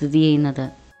പാലസ് സ്ഥിതി ചെയ്യുന്നത്.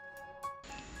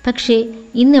 പക്ഷേ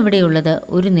ഇന്നിവിടെയുള്ളത്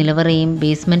ഒരു നിലവറയും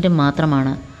ബേസ്മെൻറ്റും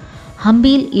മാത്രമാണ്.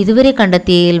 ഹംപിയിൽ ഇതുവരെ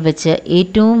കണ്ടെത്തിയതിൽ വെച്ച്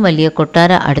ഏറ്റവും വലിയ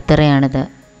കൊട്ടാര അടിത്തറയാണിത്.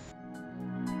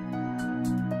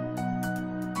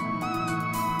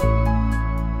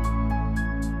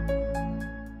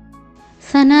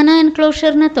 സനാന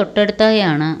എൻക്ലോഷറിന്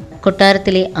തൊട്ടടുത്തായാണ്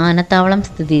കൊട്ടാരത്തിലെ ആനത്താവളം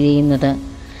സ്ഥിതി ചെയ്യുന്നത്.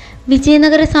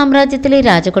 വിജയനഗര സാമ്രാജ്യത്തിലെ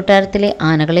രാജകൊട്ടാരത്തിലെ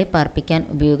ആനകളെ പാർപ്പിക്കാൻ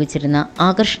ഉപയോഗിച്ചിരുന്ന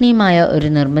ആകർഷണീയമായ ഒരു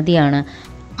നിർമ്മിതിയാണ്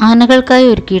ആനകൾക്കായി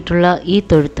ഒരുക്കിയിട്ടുള്ള ഈ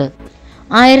തൊഴുത്ത്.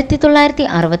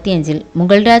 1965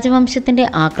 മുഗൾ രാജവംശത്തിൻ്റെ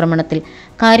ആക്രമണത്തിൽ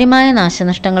കാര്യമായ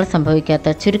നാശനഷ്ടങ്ങൾ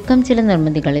സംഭവിക്കാത്ത ചുരുക്കം ചില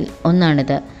നിർമ്മിതികളിൽ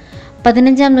ഒന്നാണിത്.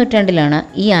 15-ാം നൂറ്റാണ്ടിലാണ്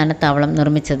ഈ ആനത്താവളം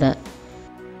നിർമ്മിച്ചത്.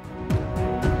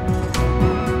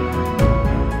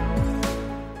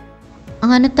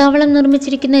 ആനത്താവളം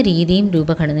നിർമ്മിച്ചിരിക്കുന്ന രീതിയും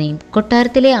രൂപഘടനയും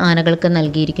കൊട്ടാരത്തിലെ ആനകൾക്ക്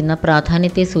നൽകിയിരിക്കുന്ന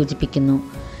പ്രാധാന്യത്തെ സൂചിപ്പിക്കുന്നു.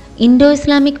 ഇൻഡോ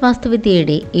ഇസ്ലാമിക്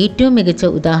വാസ്തുവിദ്യയുടെ ഏറ്റവും മികച്ച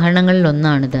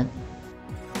ഉദാഹരണങ്ങളിലൊന്നാണിത്.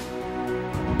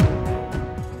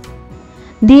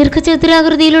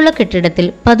 ദീർഘചതുരാകൃതിയിലുള്ള കെട്ടിടത്തിൽ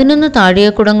 11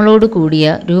 താഴികക്കുടങ്ങളോട്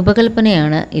കൂടിയ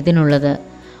രൂപകൽപ്പനയാണ് ഇതിനുള്ളത്.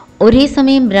 ഒരേ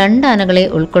സമയം 2 ആനകളെ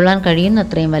ഉൾക്കൊള്ളാൻ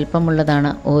കഴിയുന്നത്രയും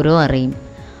വലിപ്പമുള്ളതാണ് ഓരോ അറയും.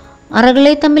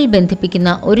 അറകളെ തമ്മിൽ ബന്ധിപ്പിക്കുന്ന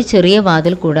ഒരു ചെറിയ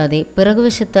വാതിൽ കൂടാതെ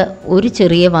പിറകുവശത്ത് ഒരു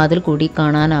ചെറിയ വാതിൽ കൂടി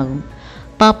കാണാനാകും.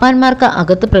 പാപ്പാന്മാർക്ക്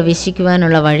അകത്ത്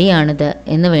പ്രവേശിക്കുവാനുള്ള വഴിയാണിത്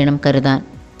എന്ന് വേണം കരുതാൻ.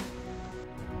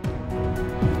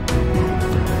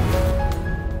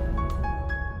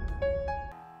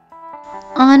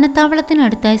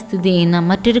 ആനത്താവളത്തിനടുത്തായി സ്ഥിതി ചെയ്യുന്ന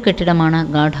മറ്റൊരു കെട്ടിടമാണ്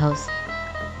ഗാർഡ് ഹൗസ്.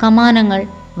 കമാനങ്ങൾ,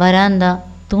 വരാന്ത,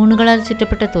 തൂണുകളാൽ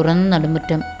ചുറ്റപ്പെട്ട തുറന്ന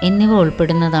നടുമുറ്റം എന്നിവ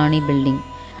ഉൾപ്പെടുന്നതാണ് ഈ ബിൽഡിംഗ്.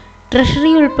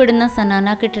 ട്രഷറി ഉൾപ്പെടുന്ന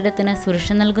സനാന കെട്ടിടത്തിന്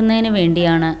സുരക്ഷ നൽകുന്നതിന്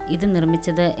വേണ്ടിയാണ് ഇത്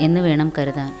നിർമ്മിച്ചത് എന്ന് വേണം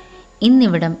കരുതാൻ.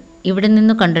 ഇന്നിവിടം ഇവിടെ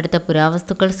നിന്നു കണ്ടെടുത്ത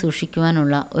പുരാവസ്തുക്കൾ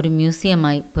സൂക്ഷിക്കുവാനുള്ള ഒരു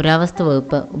മ്യൂസിയമായി പുരാവസ്തു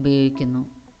വകുപ്പ് ഉപയോഗിക്കുന്നു.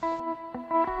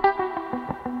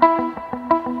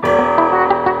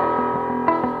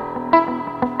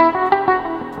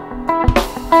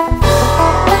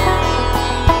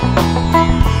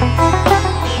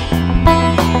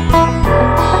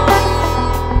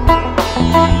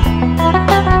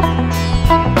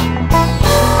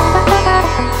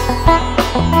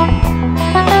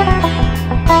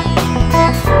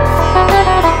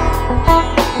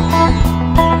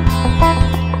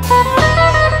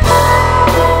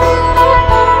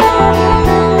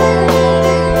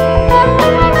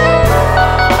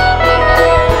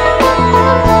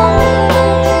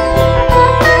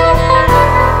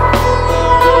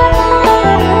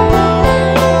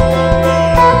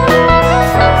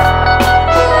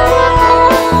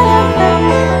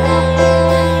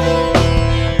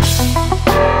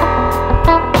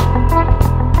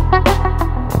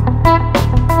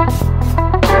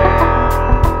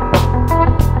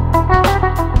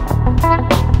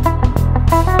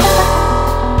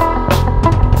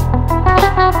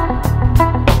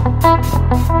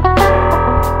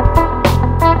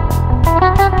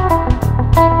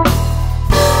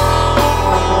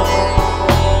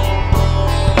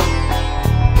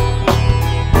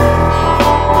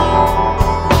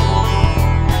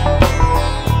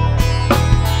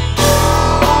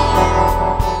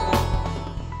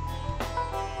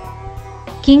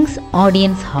 Kings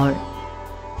audience hall.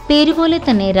 പേരുപോലെ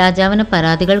തന്നെ രാജാവിന്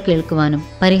പരാതികൾ കേൾക്കുവാനും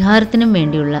പരിഹാരത്തിനും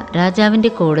വേണ്ടിയുള്ള രാജാവിൻ്റെ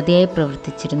കോടതിയായി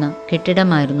പ്രവർത്തിച്ചിരുന്ന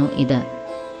കെട്ടിടമായിരുന്നു ഇത്.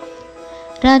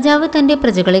 രാജാവ് തൻ്റെ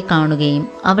പ്രജകളെ കാണുകയും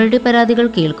അവരുടെ പരാതികൾ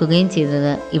കേൾക്കുകയും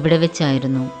ചെയ്തത് ഇവിടെ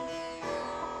വെച്ചായിരുന്നു.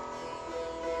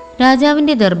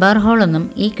 രാജാവിൻ്റെ ദർബാർ ഹാൾ എന്നും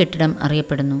ഈ കെട്ടിടം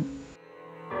അറിയപ്പെടുന്നു.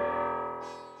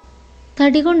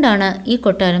 തടികൊണ്ടാണ് ഈ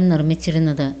കൊട്ടാരം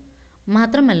നിർമ്മിച്ചിരുന്നത്.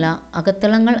 മാത്രമല്ല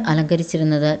അകത്തളങ്ങൾ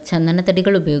അലങ്കരിച്ചിരുന്നത്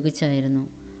ചന്ദനത്തടികൾ ഉപയോഗിച്ചായിരുന്നു.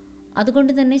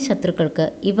 അതുകൊണ്ട് തന്നെ ശത്രുക്കൾക്ക്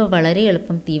ഇവ വളരെ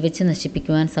എളുപ്പം തീവച്ച്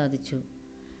നശിപ്പിക്കുവാൻ സാധിച്ചു.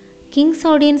 കിങ്സ്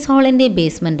ഓഡിയൻസ് ഹാളിൻ്റെ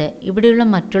ബേസ്മെൻറ്റ് ഇവിടെയുള്ള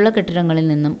മറ്റുള്ള കെട്ടിടങ്ങളിൽ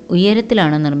നിന്നും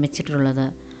ഉയരത്തിലാണ് നിർമ്മിച്ചിട്ടുള്ളത്.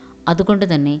 അതുകൊണ്ട്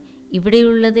തന്നെ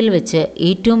ഇവിടെയുള്ളതിൽ വെച്ച്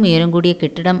ഏറ്റവും ഉയരം കൂടിയ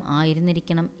കെട്ടിടം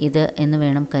ആയിരുന്നിരിക്കണം ഇത് എന്ന്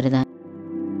വേണം കരുതാൻ.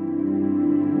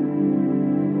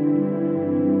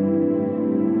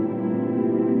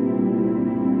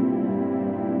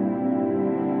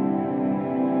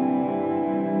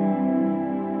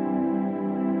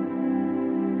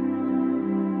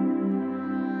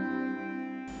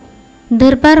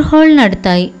 ദർബാർ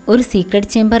ഹാളിനടുത്തായി ഒരു സീക്രട്ട്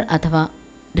ചേംബർ അഥവാ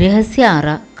രഹസ്യ അറ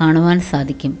കാണുവാൻ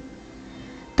സാധിക്കും.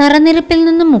 തറനിരപ്പിൽ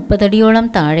നിന്നും 30 അടിയോളം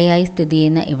താഴെയായി സ്ഥിതി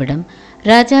ചെയ്യുന്ന ഇവിടം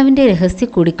രാജാവിൻ്റെ രഹസ്യ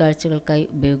കൂടിക്കാഴ്ചകൾക്കായി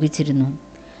ഉപയോഗിച്ചിരുന്നു.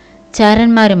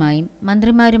 ചാരന്മാരുമായും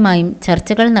മന്ത്രിമാരുമായും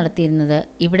ചർച്ചകൾ നടത്തിയിരുന്നത്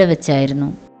ഇവിടെ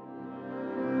വെച്ചായിരുന്നു.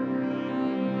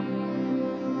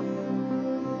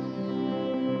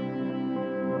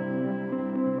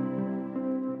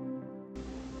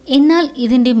 എന്നാൽ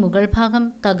ഇതിൻ്റെ മുകൾ ഭാഗം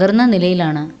തകർന്ന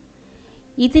നിലയിലാണ്.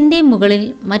 ഇതിൻ്റെ മുകളിൽ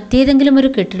മറ്റേതെങ്കിലും ഒരു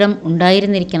കെട്ടിടം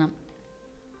ഉണ്ടായിരുന്നിരിക്കണം.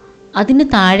 അതിന്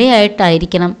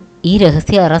താഴെയായിട്ടായിരിക്കണം ഈ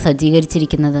രഹസ്യ അറ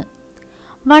സജ്ജീകരിച്ചിരിക്കുന്നത്.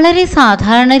 വളരെ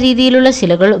സാധാരണ രീതിയിലുള്ള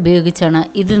ശിലകൾ ഉപയോഗിച്ചാണ്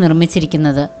ഇത്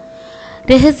നിർമ്മിച്ചിരിക്കുന്നത്.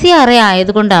 രഹസ്യ അറ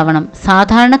ആയതുകൊണ്ടാവണം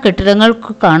സാധാരണ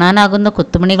കെട്ടിടങ്ങൾക്ക് കാണാനാകുന്ന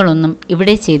കൊത്തുപണികളൊന്നും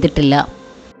ഇവിടെ ചെയ്തിട്ടില്ല.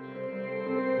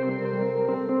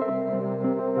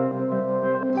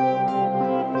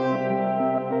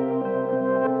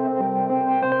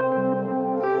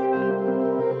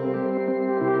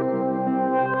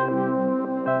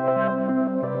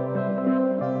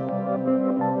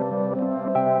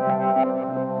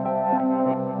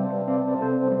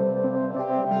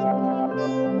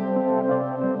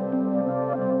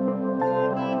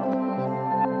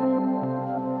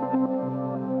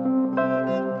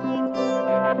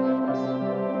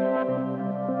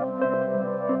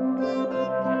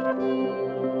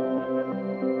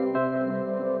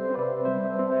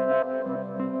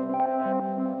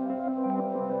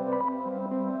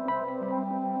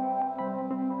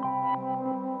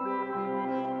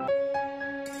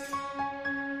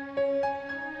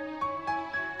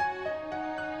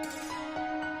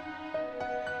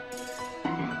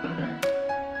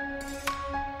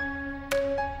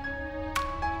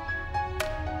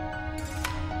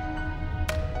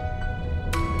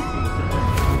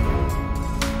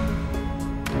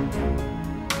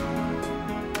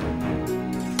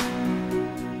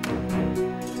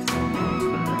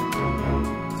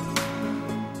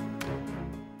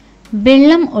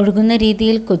 വെള്ളം ഒഴുകുന്ന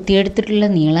രീതിയിൽ കൊത്തിയെടുത്തിട്ടുള്ള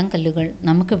നീളം കല്ലുകൾ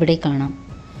നമുക്കിവിടെ കാണാം.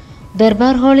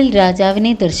 ദർബാർ ഹാളിൽ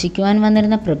രാജാവിനെ ദർശിക്കുവാൻ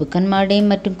വന്നിരുന്ന പ്രഭുക്കന്മാരുടെയും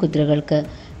മറ്റും കുതിരകൾക്ക്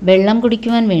വെള്ളം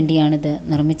കുടിക്കുവാൻ വേണ്ടിയാണിത്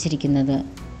നിർമ്മിച്ചിരിക്കുന്നത്.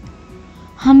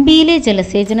 ഹംപിയിലെ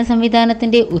ജലസേചന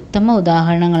സംവിധാനത്തിൻ്റെ ഉത്തമ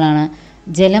ഉദാഹരണങ്ങളാണ്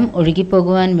ജലം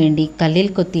ഒഴുകിപ്പോകുവാൻ വേണ്ടി കല്ലിൽ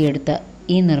കൊത്തിയെടുത്ത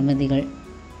ഈ നിർമ്മിതികൾ.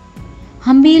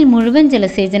 ഹംപിയിൽ മുഴുവൻ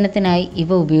ജലസേചനത്തിനായി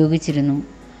ഇവ ഉപയോഗിച്ചിരുന്നു.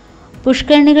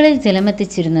 പുഷ്കരണികളിൽ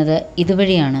ജലമെത്തിച്ചിരുന്നത്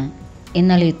ഇതുവഴിയാണ്.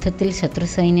 എന്നാൽ യുദ്ധത്തിൽ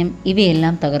ശത്രുസൈന്യം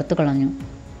ഇവയെല്ലാം തകർത്തു കളഞ്ഞു.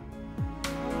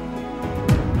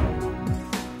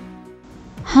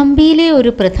 ഹംപിയിലെ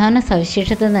ഒരു പ്രധാന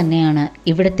സവിശേഷത തന്നെയാണ്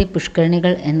ഇവിടുത്തെ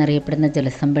പുഷ്കരണികൾ എന്നറിയപ്പെടുന്ന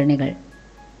ജലസംഭരണികൾ.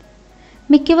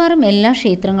 മിക്കവാറും എല്ലാ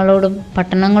ക്ഷേത്രങ്ങളോടും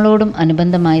പട്ടണങ്ങളോടും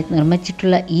അനുബന്ധമായി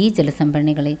നിർമ്മിച്ചിട്ടുള്ള ഈ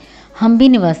ജലസംഭരണികളെ ഹംപി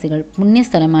നിവാസികൾ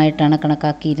പുണ്യസ്ഥലമായിട്ടാണ്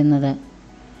കണക്കാക്കിയിരുന്നത്.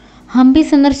 ഹംപി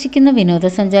സന്ദർശിക്കുന്ന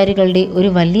വിനോദസഞ്ചാരികളുടെ ഒരു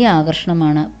വലിയ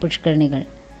ആകർഷണമാണ് പുഷ്കരണികൾ.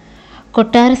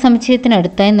 കൊട്ടാര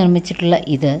സമുച്ചയത്തിനടുത്തായി നിർമ്മിച്ചിട്ടുള്ള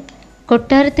ഇത്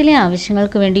കൊട്ടാരത്തിലെ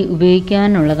ആവശ്യങ്ങൾക്ക് വേണ്ടി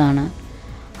ഉപയോഗിക്കാനുള്ളതാണ്.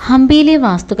 ഹംപിയിലെ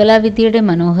വാസ്തുകലാവിദ്യയുടെ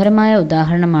മനോഹരമായ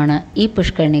ഉദാഹരണമാണ് ഈ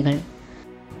പുഷ്കരണികൾ.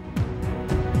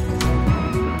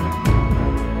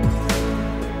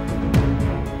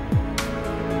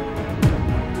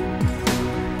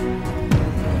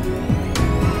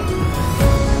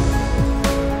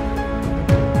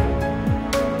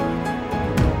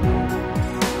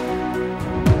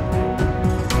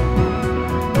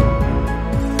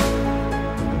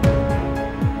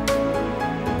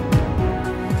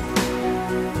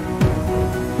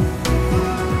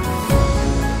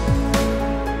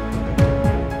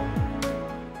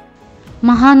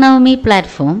 മഹാനവമി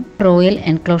പ്ലാറ്റ്ഫോം റോയൽ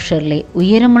എൻക്ലോഷറിലെ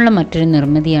ഉയരമുള്ള മറ്റൊരു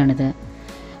നിർമ്മിതിയാണിത്.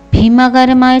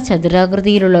 ഭീമാകാരമായ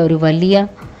ചതുരാകൃതിയിലുള്ള ഒരു വലിയ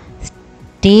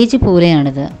സ്റ്റേജ്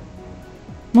പോലെയാണിത്.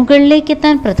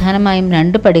 മുകളിലേക്കെത്താൻ പ്രധാനമായും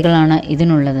 2 പടികളാണ്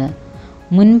ഇതിനുള്ളത്.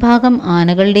 മുൻഭാഗം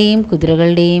ആനകളുടെയും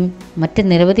കുതിരകളുടെയും മറ്റ്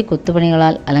നിരവധി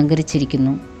കൊത്തുപണികളാൽ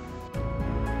അലങ്കരിച്ചിരിക്കുന്നു.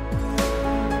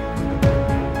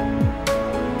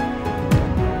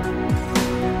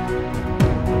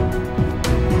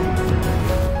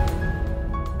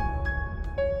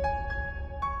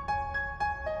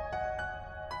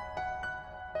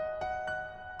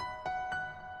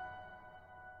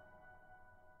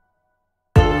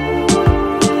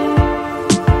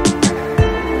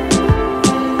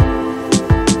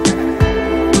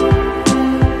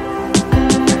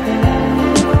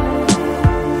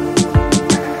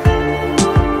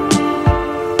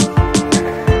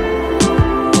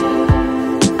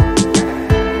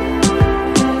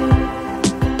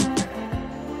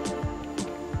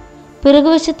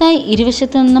 പിറകുവശത്തായി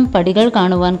ഇരുവശത്തു നിന്നും പടികൾ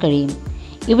കാണുവാൻ കഴിയും.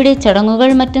 ഇവിടെ ചടങ്ങുകൾ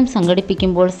മറ്റും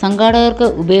സംഘടിപ്പിക്കുമ്പോൾ സംഘാടകർക്ക്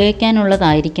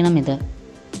ഉപയോഗിക്കാനുള്ളതായിരിക്കണം ഇത്.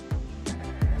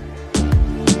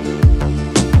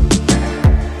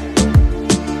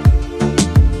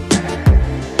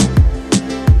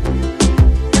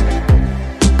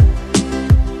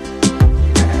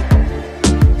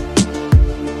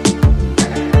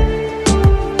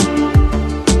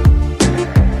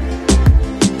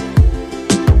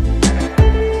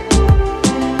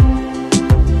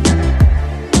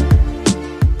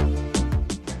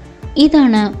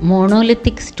 ഇതാണ്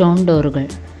മോണോലിത്തിക് സ്റ്റോൺ ഡോറുകൾ.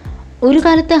 ഒരു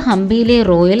കാലത്ത് ഹംപിയിലെ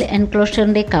റോയൽ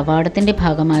എൻക്ലോഷറിൻ്റെ കവാടത്തിൻ്റെ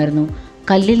ഭാഗമായിരുന്നു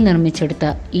കല്ലിൽ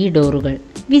നിർമ്മിച്ചെടുത്ത ഈ ഡോറുകൾ.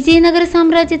 വിജയനഗര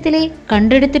സാമ്രാജ്യത്തിലെ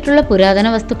കണ്ടെടുത്തിട്ടുള്ള പുരാതന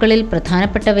വസ്തുക്കളിൽ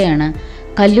പ്രധാനപ്പെട്ടവയാണ്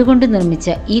കല്ലുകൊണ്ട് നിർമ്മിച്ച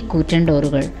ഈ കൂറ്റൻ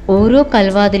ഡോറുകൾ. ഓരോ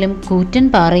കൽവാതിലും കൂറ്റൻ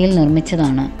പാറയിൽ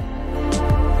നിർമ്മിച്ചതാണ്.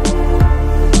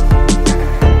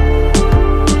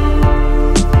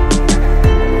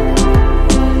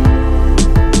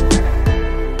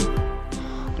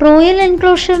 റോയൽ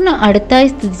എൻക്ലോഷറിന് അടുത്തായി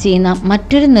സ്ഥിതി ചെയ്യുന്ന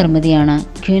മറ്റൊരു നിർമ്മിതിയാണ്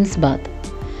ക്വീൻസ് ബാത്ത്.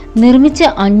 നിർമ്മിച്ച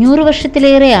 500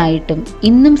 വർഷത്തിലേറെ ആയിട്ടും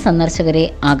ഇന്നും സന്ദർശകരെ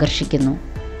ആകർഷിക്കുന്നു.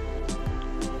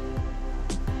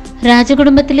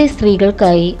 രാജകുടുംബത്തിലെ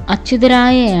സ്ത്രീകൾക്കായി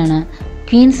അച്യുതരായയാണ്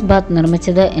ക്വീൻസ് ബാത്ത്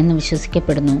നിർമ്മിച്ചത് എന്ന്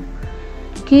വിശ്വസിക്കപ്പെടുന്നു.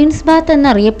 ക്വീൻസ് ബാത്ത്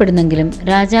എന്നറിയപ്പെടുന്നെങ്കിലും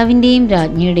രാജാവിൻ്റെയും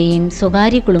രാജ്ഞിയുടെയും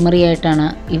സ്വകാര്യ കുളിമുറിയായിട്ടാണ്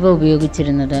ഇവ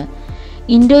ഉപയോഗിച്ചിരുന്നത്.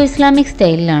 ഇൻഡോ ഇസ്ലാമിക്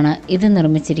സ്റ്റൈലിലാണ് ഇത്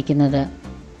നിർമ്മിച്ചിരിക്കുന്നത്.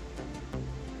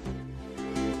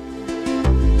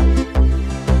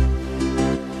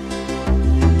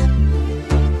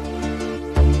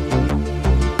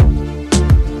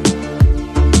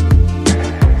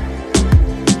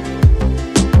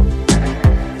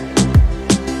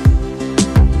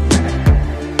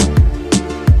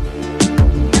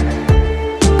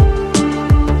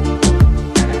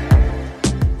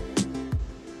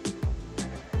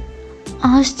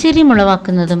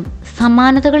 ആശ്ചര്യമുളവാക്കുന്നതും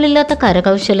സമാനതകളില്ലാത്ത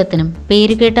കരകൗശലത്തിനും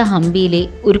പേരുകേട്ട ഹംപിയിലെ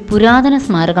ഒരു പുരാതന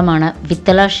സ്മാരകമാണ്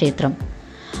വിത്തല ക്ഷേത്രം.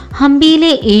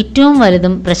 ഹംപിയിലെ ഏറ്റവും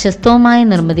വലുതും പ്രശസ്തവുമായ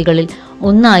നിർമ്മിതികളിൽ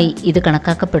ഒന്നായി ഇത്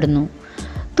കണക്കാക്കപ്പെടുന്നു.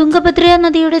 തുംഗഭദ്ര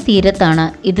നദിയുടെ തീരത്താണ്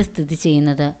ഇത് സ്ഥിതി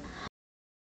ചെയ്യുന്നത്.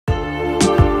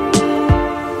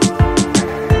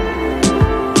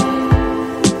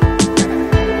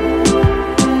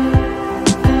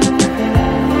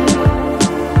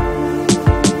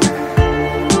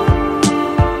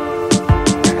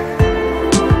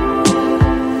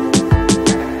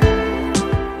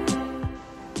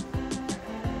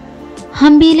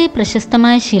 ഹംപിയിലെ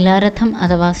പ്രശസ്തമായ ശിലാരഥം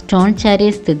അഥവാ സ്റ്റോൺ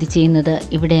ചാരിയറ്റ് സ്ഥിതി ചെയ്യുന്നത്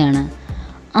ഇവിടെയാണ്.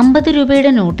 50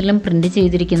 രൂപയുടെ നോട്ടിലും പ്രിന്റ്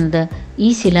ചെയ്തിരിക്കുന്നത് ഈ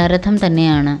ശിലാരഥം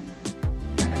തന്നെയാണ്.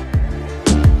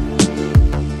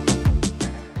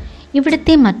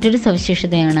 ഇവിടുത്തെ മറ്റൊരു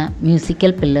സവിശേഷതയാണ്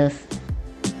musical pillars.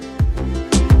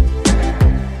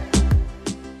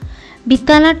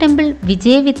 Vittala temple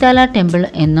വിജയവിത്താല temple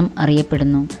എന്നും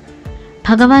അറിയപ്പെടുന്നു.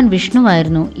 ഭഗവാൻ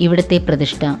വിഷ്ണുവായിരുന്നു ഇവിടുത്തെ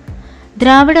പ്രതിഷ്ഠ.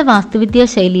 ദ്രാവിഡ വാസ്തുവിദ്യാ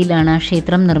ശൈലിയിലാണ്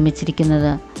ക്ഷേത്രം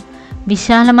നിർമ്മിച്ചിരിക്കുന്നത്.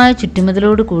 വിശാലമായ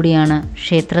ചുറ്റുമതിലോടു കൂടിയാണ്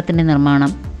ക്ഷേത്രത്തിൻ്റെ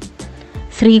നിർമ്മാണം.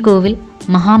 ശ്രീകോവിൽ,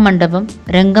 മഹാമണ്ഡപം,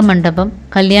 രംഗമണ്ഡപം,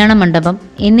 കല്യാണമണ്ഡപം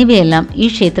എന്നിവയെല്ലാം ഈ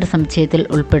ക്ഷേത്ര സമുച്ചയത്തിൽ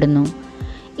ഉൾപ്പെടുന്നു.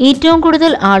 ഏറ്റവും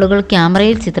കൂടുതൽ ആളുകൾ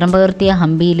ക്യാമറയിൽ ചിത്രം പകർത്തിയ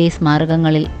ഹംപിയിലെ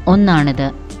സ്മാരകങ്ങളിൽ ഒന്നാണിത്.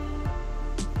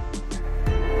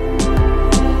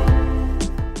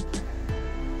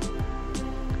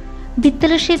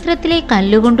 വിത്തല ക്ഷേത്രത്തിലെ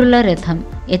കല്ലുകൊണ്ടുള്ള രഥം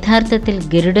യഥാർത്ഥത്തിൽ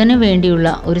ഗരുഡനു വേണ്ടിയുള്ള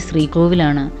ഒരു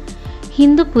ശ്രീകോവിലാണ്.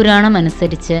 ഹിന്ദു പുരാണം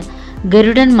അനുസരിച്ച്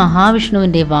ഗരുഡൻ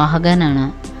മഹാവിഷ്ണുവിൻ്റെ വാഹകനാണ്.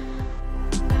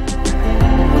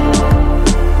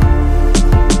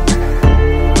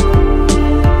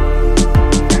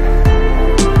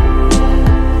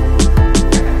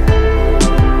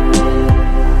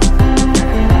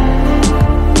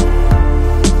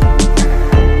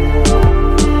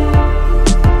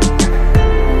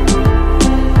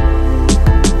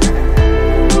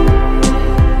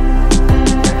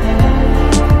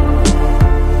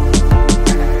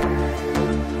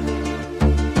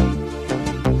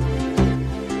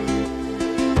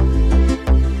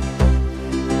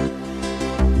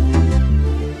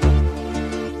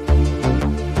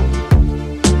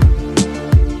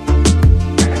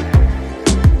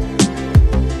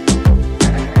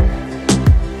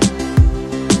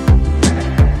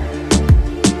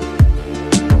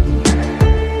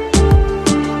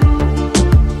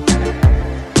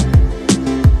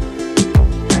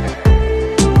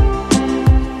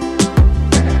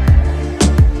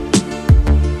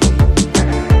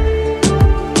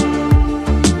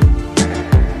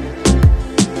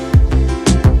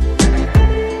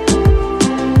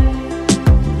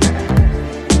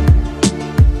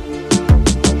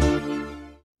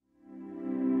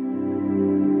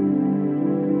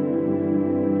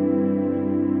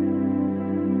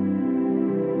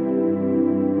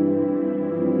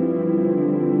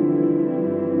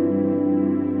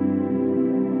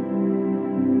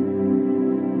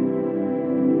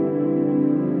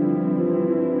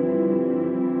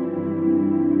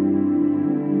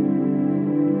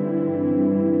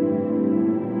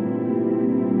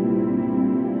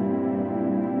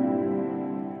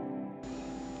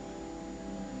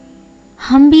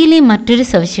 ഹംപിയിലെ മറ്റൊരു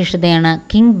സവിശേഷതയാണ്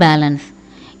കിങ് ബാലൻസ്.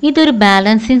 ഇതൊരു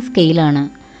ബാലൻസിംഗ് സ്കെയിലാണ്.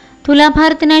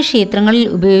 തുലാഭാരത്തിനായി ക്ഷേത്രങ്ങളിൽ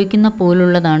ഉപയോഗിക്കുന്ന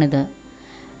പോലുള്ളതാണിത്.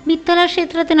 വിത്തല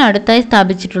ക്ഷേത്രത്തിന് അടുത്തായി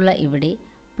സ്ഥാപിച്ചിട്ടുള്ള ഇവിടെ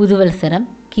പുതുവത്സരം,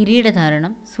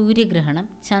 കിരീടധാരണം, സൂര്യഗ്രഹണം,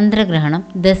 ചന്ദ്രഗ്രഹണം,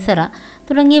 ദസറ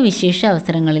തുടങ്ങിയ വിശേഷ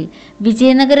അവസരങ്ങളിൽ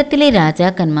വിജയനഗരത്തിലെ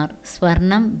രാജാക്കന്മാർ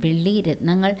സ്വർണം, വെള്ളി,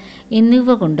 രത്നങ്ങൾ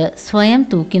എന്നിവ കൊണ്ട് സ്വയം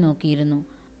തൂക്കി നോക്കിയിരുന്നു.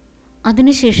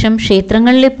 അതിനുശേഷം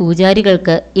ക്ഷേത്രങ്ങളിലെ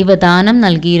പൂജാരികൾക്ക് ഇവ ദാനം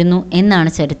നൽകിയിരുന്നു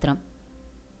എന്നാണ് ചരിത്രം.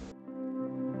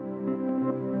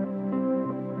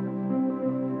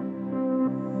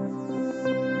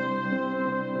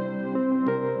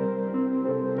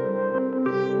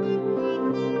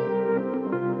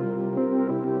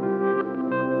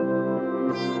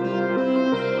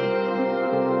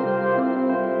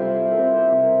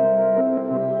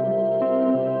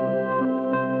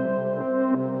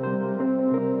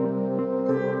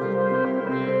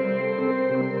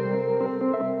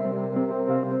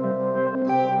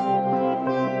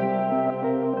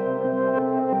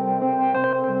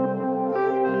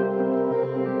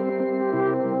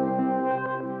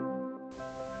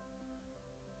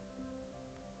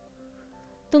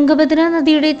 തുംഗഭദ്ര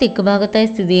നദിയുടെ തെക്കുഭാഗത്തായി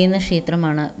സ്ഥിതി ചെയ്യുന്ന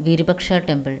ക്ഷേത്രമാണ് Virupaksha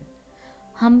temple.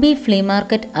 Hampi flea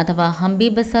market അഥവാ ഹംപി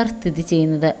ബസാർ സ്ഥിതി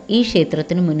ചെയ്യുന്നത് ഈ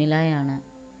ക്ഷേത്രത്തിനു മുന്നിലായാണ്.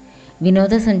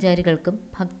 വിനോദസഞ്ചാരികൾക്കും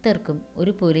ഭക്തർക്കും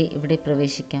ഒരുപോലെ ഇവിടെ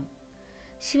പ്രവേശിക്കാം.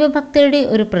 ശിവഭക്തരുടെ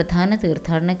ഒരു പ്രധാന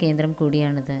തീർത്ഥാടന കേന്ദ്രം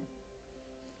കൂടിയാണിത്.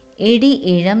 AD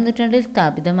 7-ാം നൂറ്റാണ്ടിൽ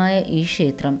സ്ഥാപിതമായ ഈ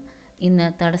ക്ഷേത്രം ഇന്ന്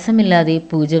തടസ്സമില്ലാതെ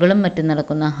പൂജകളും മറ്റും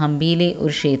നടക്കുന്ന ഹംപിയിലെ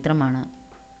ഒരു ക്ഷേത്രമാണ്.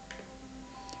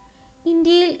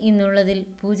 ഇന്ത്യയിൽ ഇന്നുള്ളതിൽ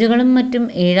പൂജകളും മറ്റും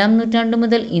 7-ാം നൂറ്റാണ്ടു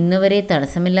മുതൽ ഇന്നുവരെ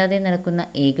തടസ്സമില്ലാതെ നടക്കുന്ന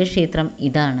ഏക ക്ഷേത്രം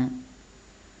ഇതാണ്.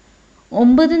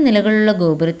 9 നിലകളുള്ള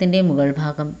ഗോപുരത്തിൻ്റെ മുകൾ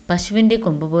ഭാഗം പശുവിൻ്റെ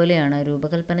കൊമ്പ് പോലെയാണ്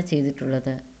രൂപകൽപ്പന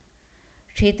ചെയ്തിട്ടുള്ളത്.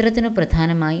 ക്ഷേത്രത്തിനു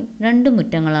പ്രധാനമായും 2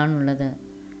 മുറ്റങ്ങളാണുള്ളത്.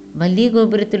 വലിയ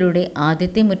ഗോപുരത്തിലൂടെ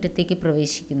ആദ്യത്തെ മുറ്റത്തേക്ക്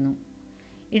പ്രവേശിക്കുന്നു.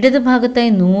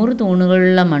 ഇടതുഭാഗത്തായി 100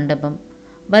 തൂണുകളുള്ള മണ്ഡപം,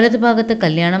 വലതുഭാഗത്ത്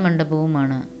കല്യാണ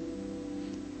മണ്ഡപവുമാണ്.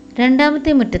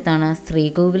 രണ്ടാമത്തെ മുറ്റത്താണ്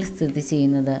ശ്രീകോവിൽ സ്ഥിതി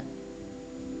ചെയ്യുന്നത്.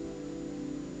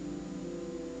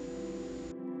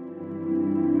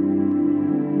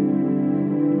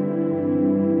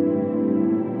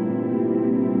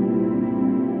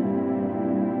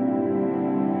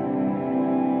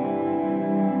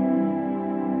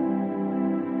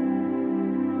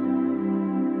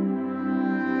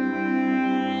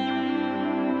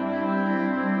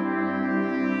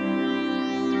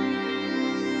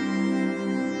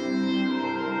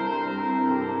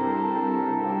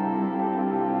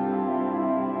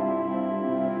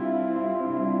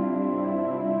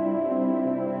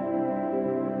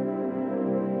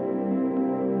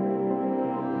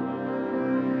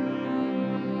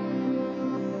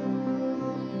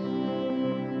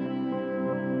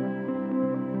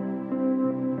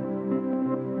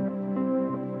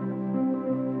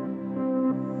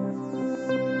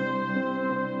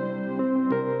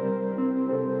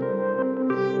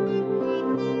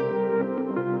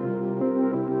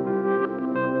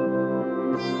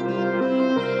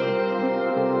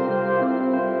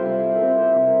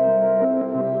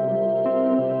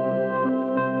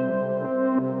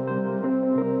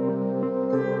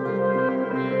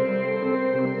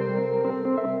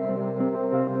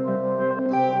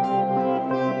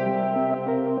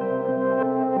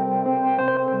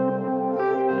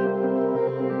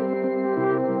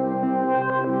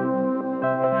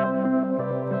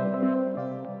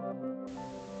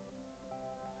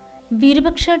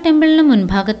 വിരുപക്ഷ ടെമ്പിളിന്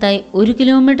മുൻഭാഗത്തായി 1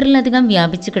 കിലോമീറ്ററിലധികം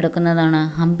വ്യാപിച്ചു കിടക്കുന്നതാണ്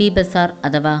ഹംപി ബസാർ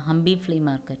അഥവാ ഹംപി ഫ്ലീ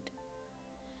മാർക്കറ്റ്.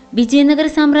 വിജയനഗര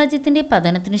സാമ്രാജ്യത്തിൻ്റെ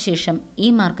പതനത്തിനു ശേഷം ഈ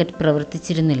മാർക്കറ്റ്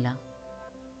പ്രവർത്തിച്ചിരുന്നില്ല.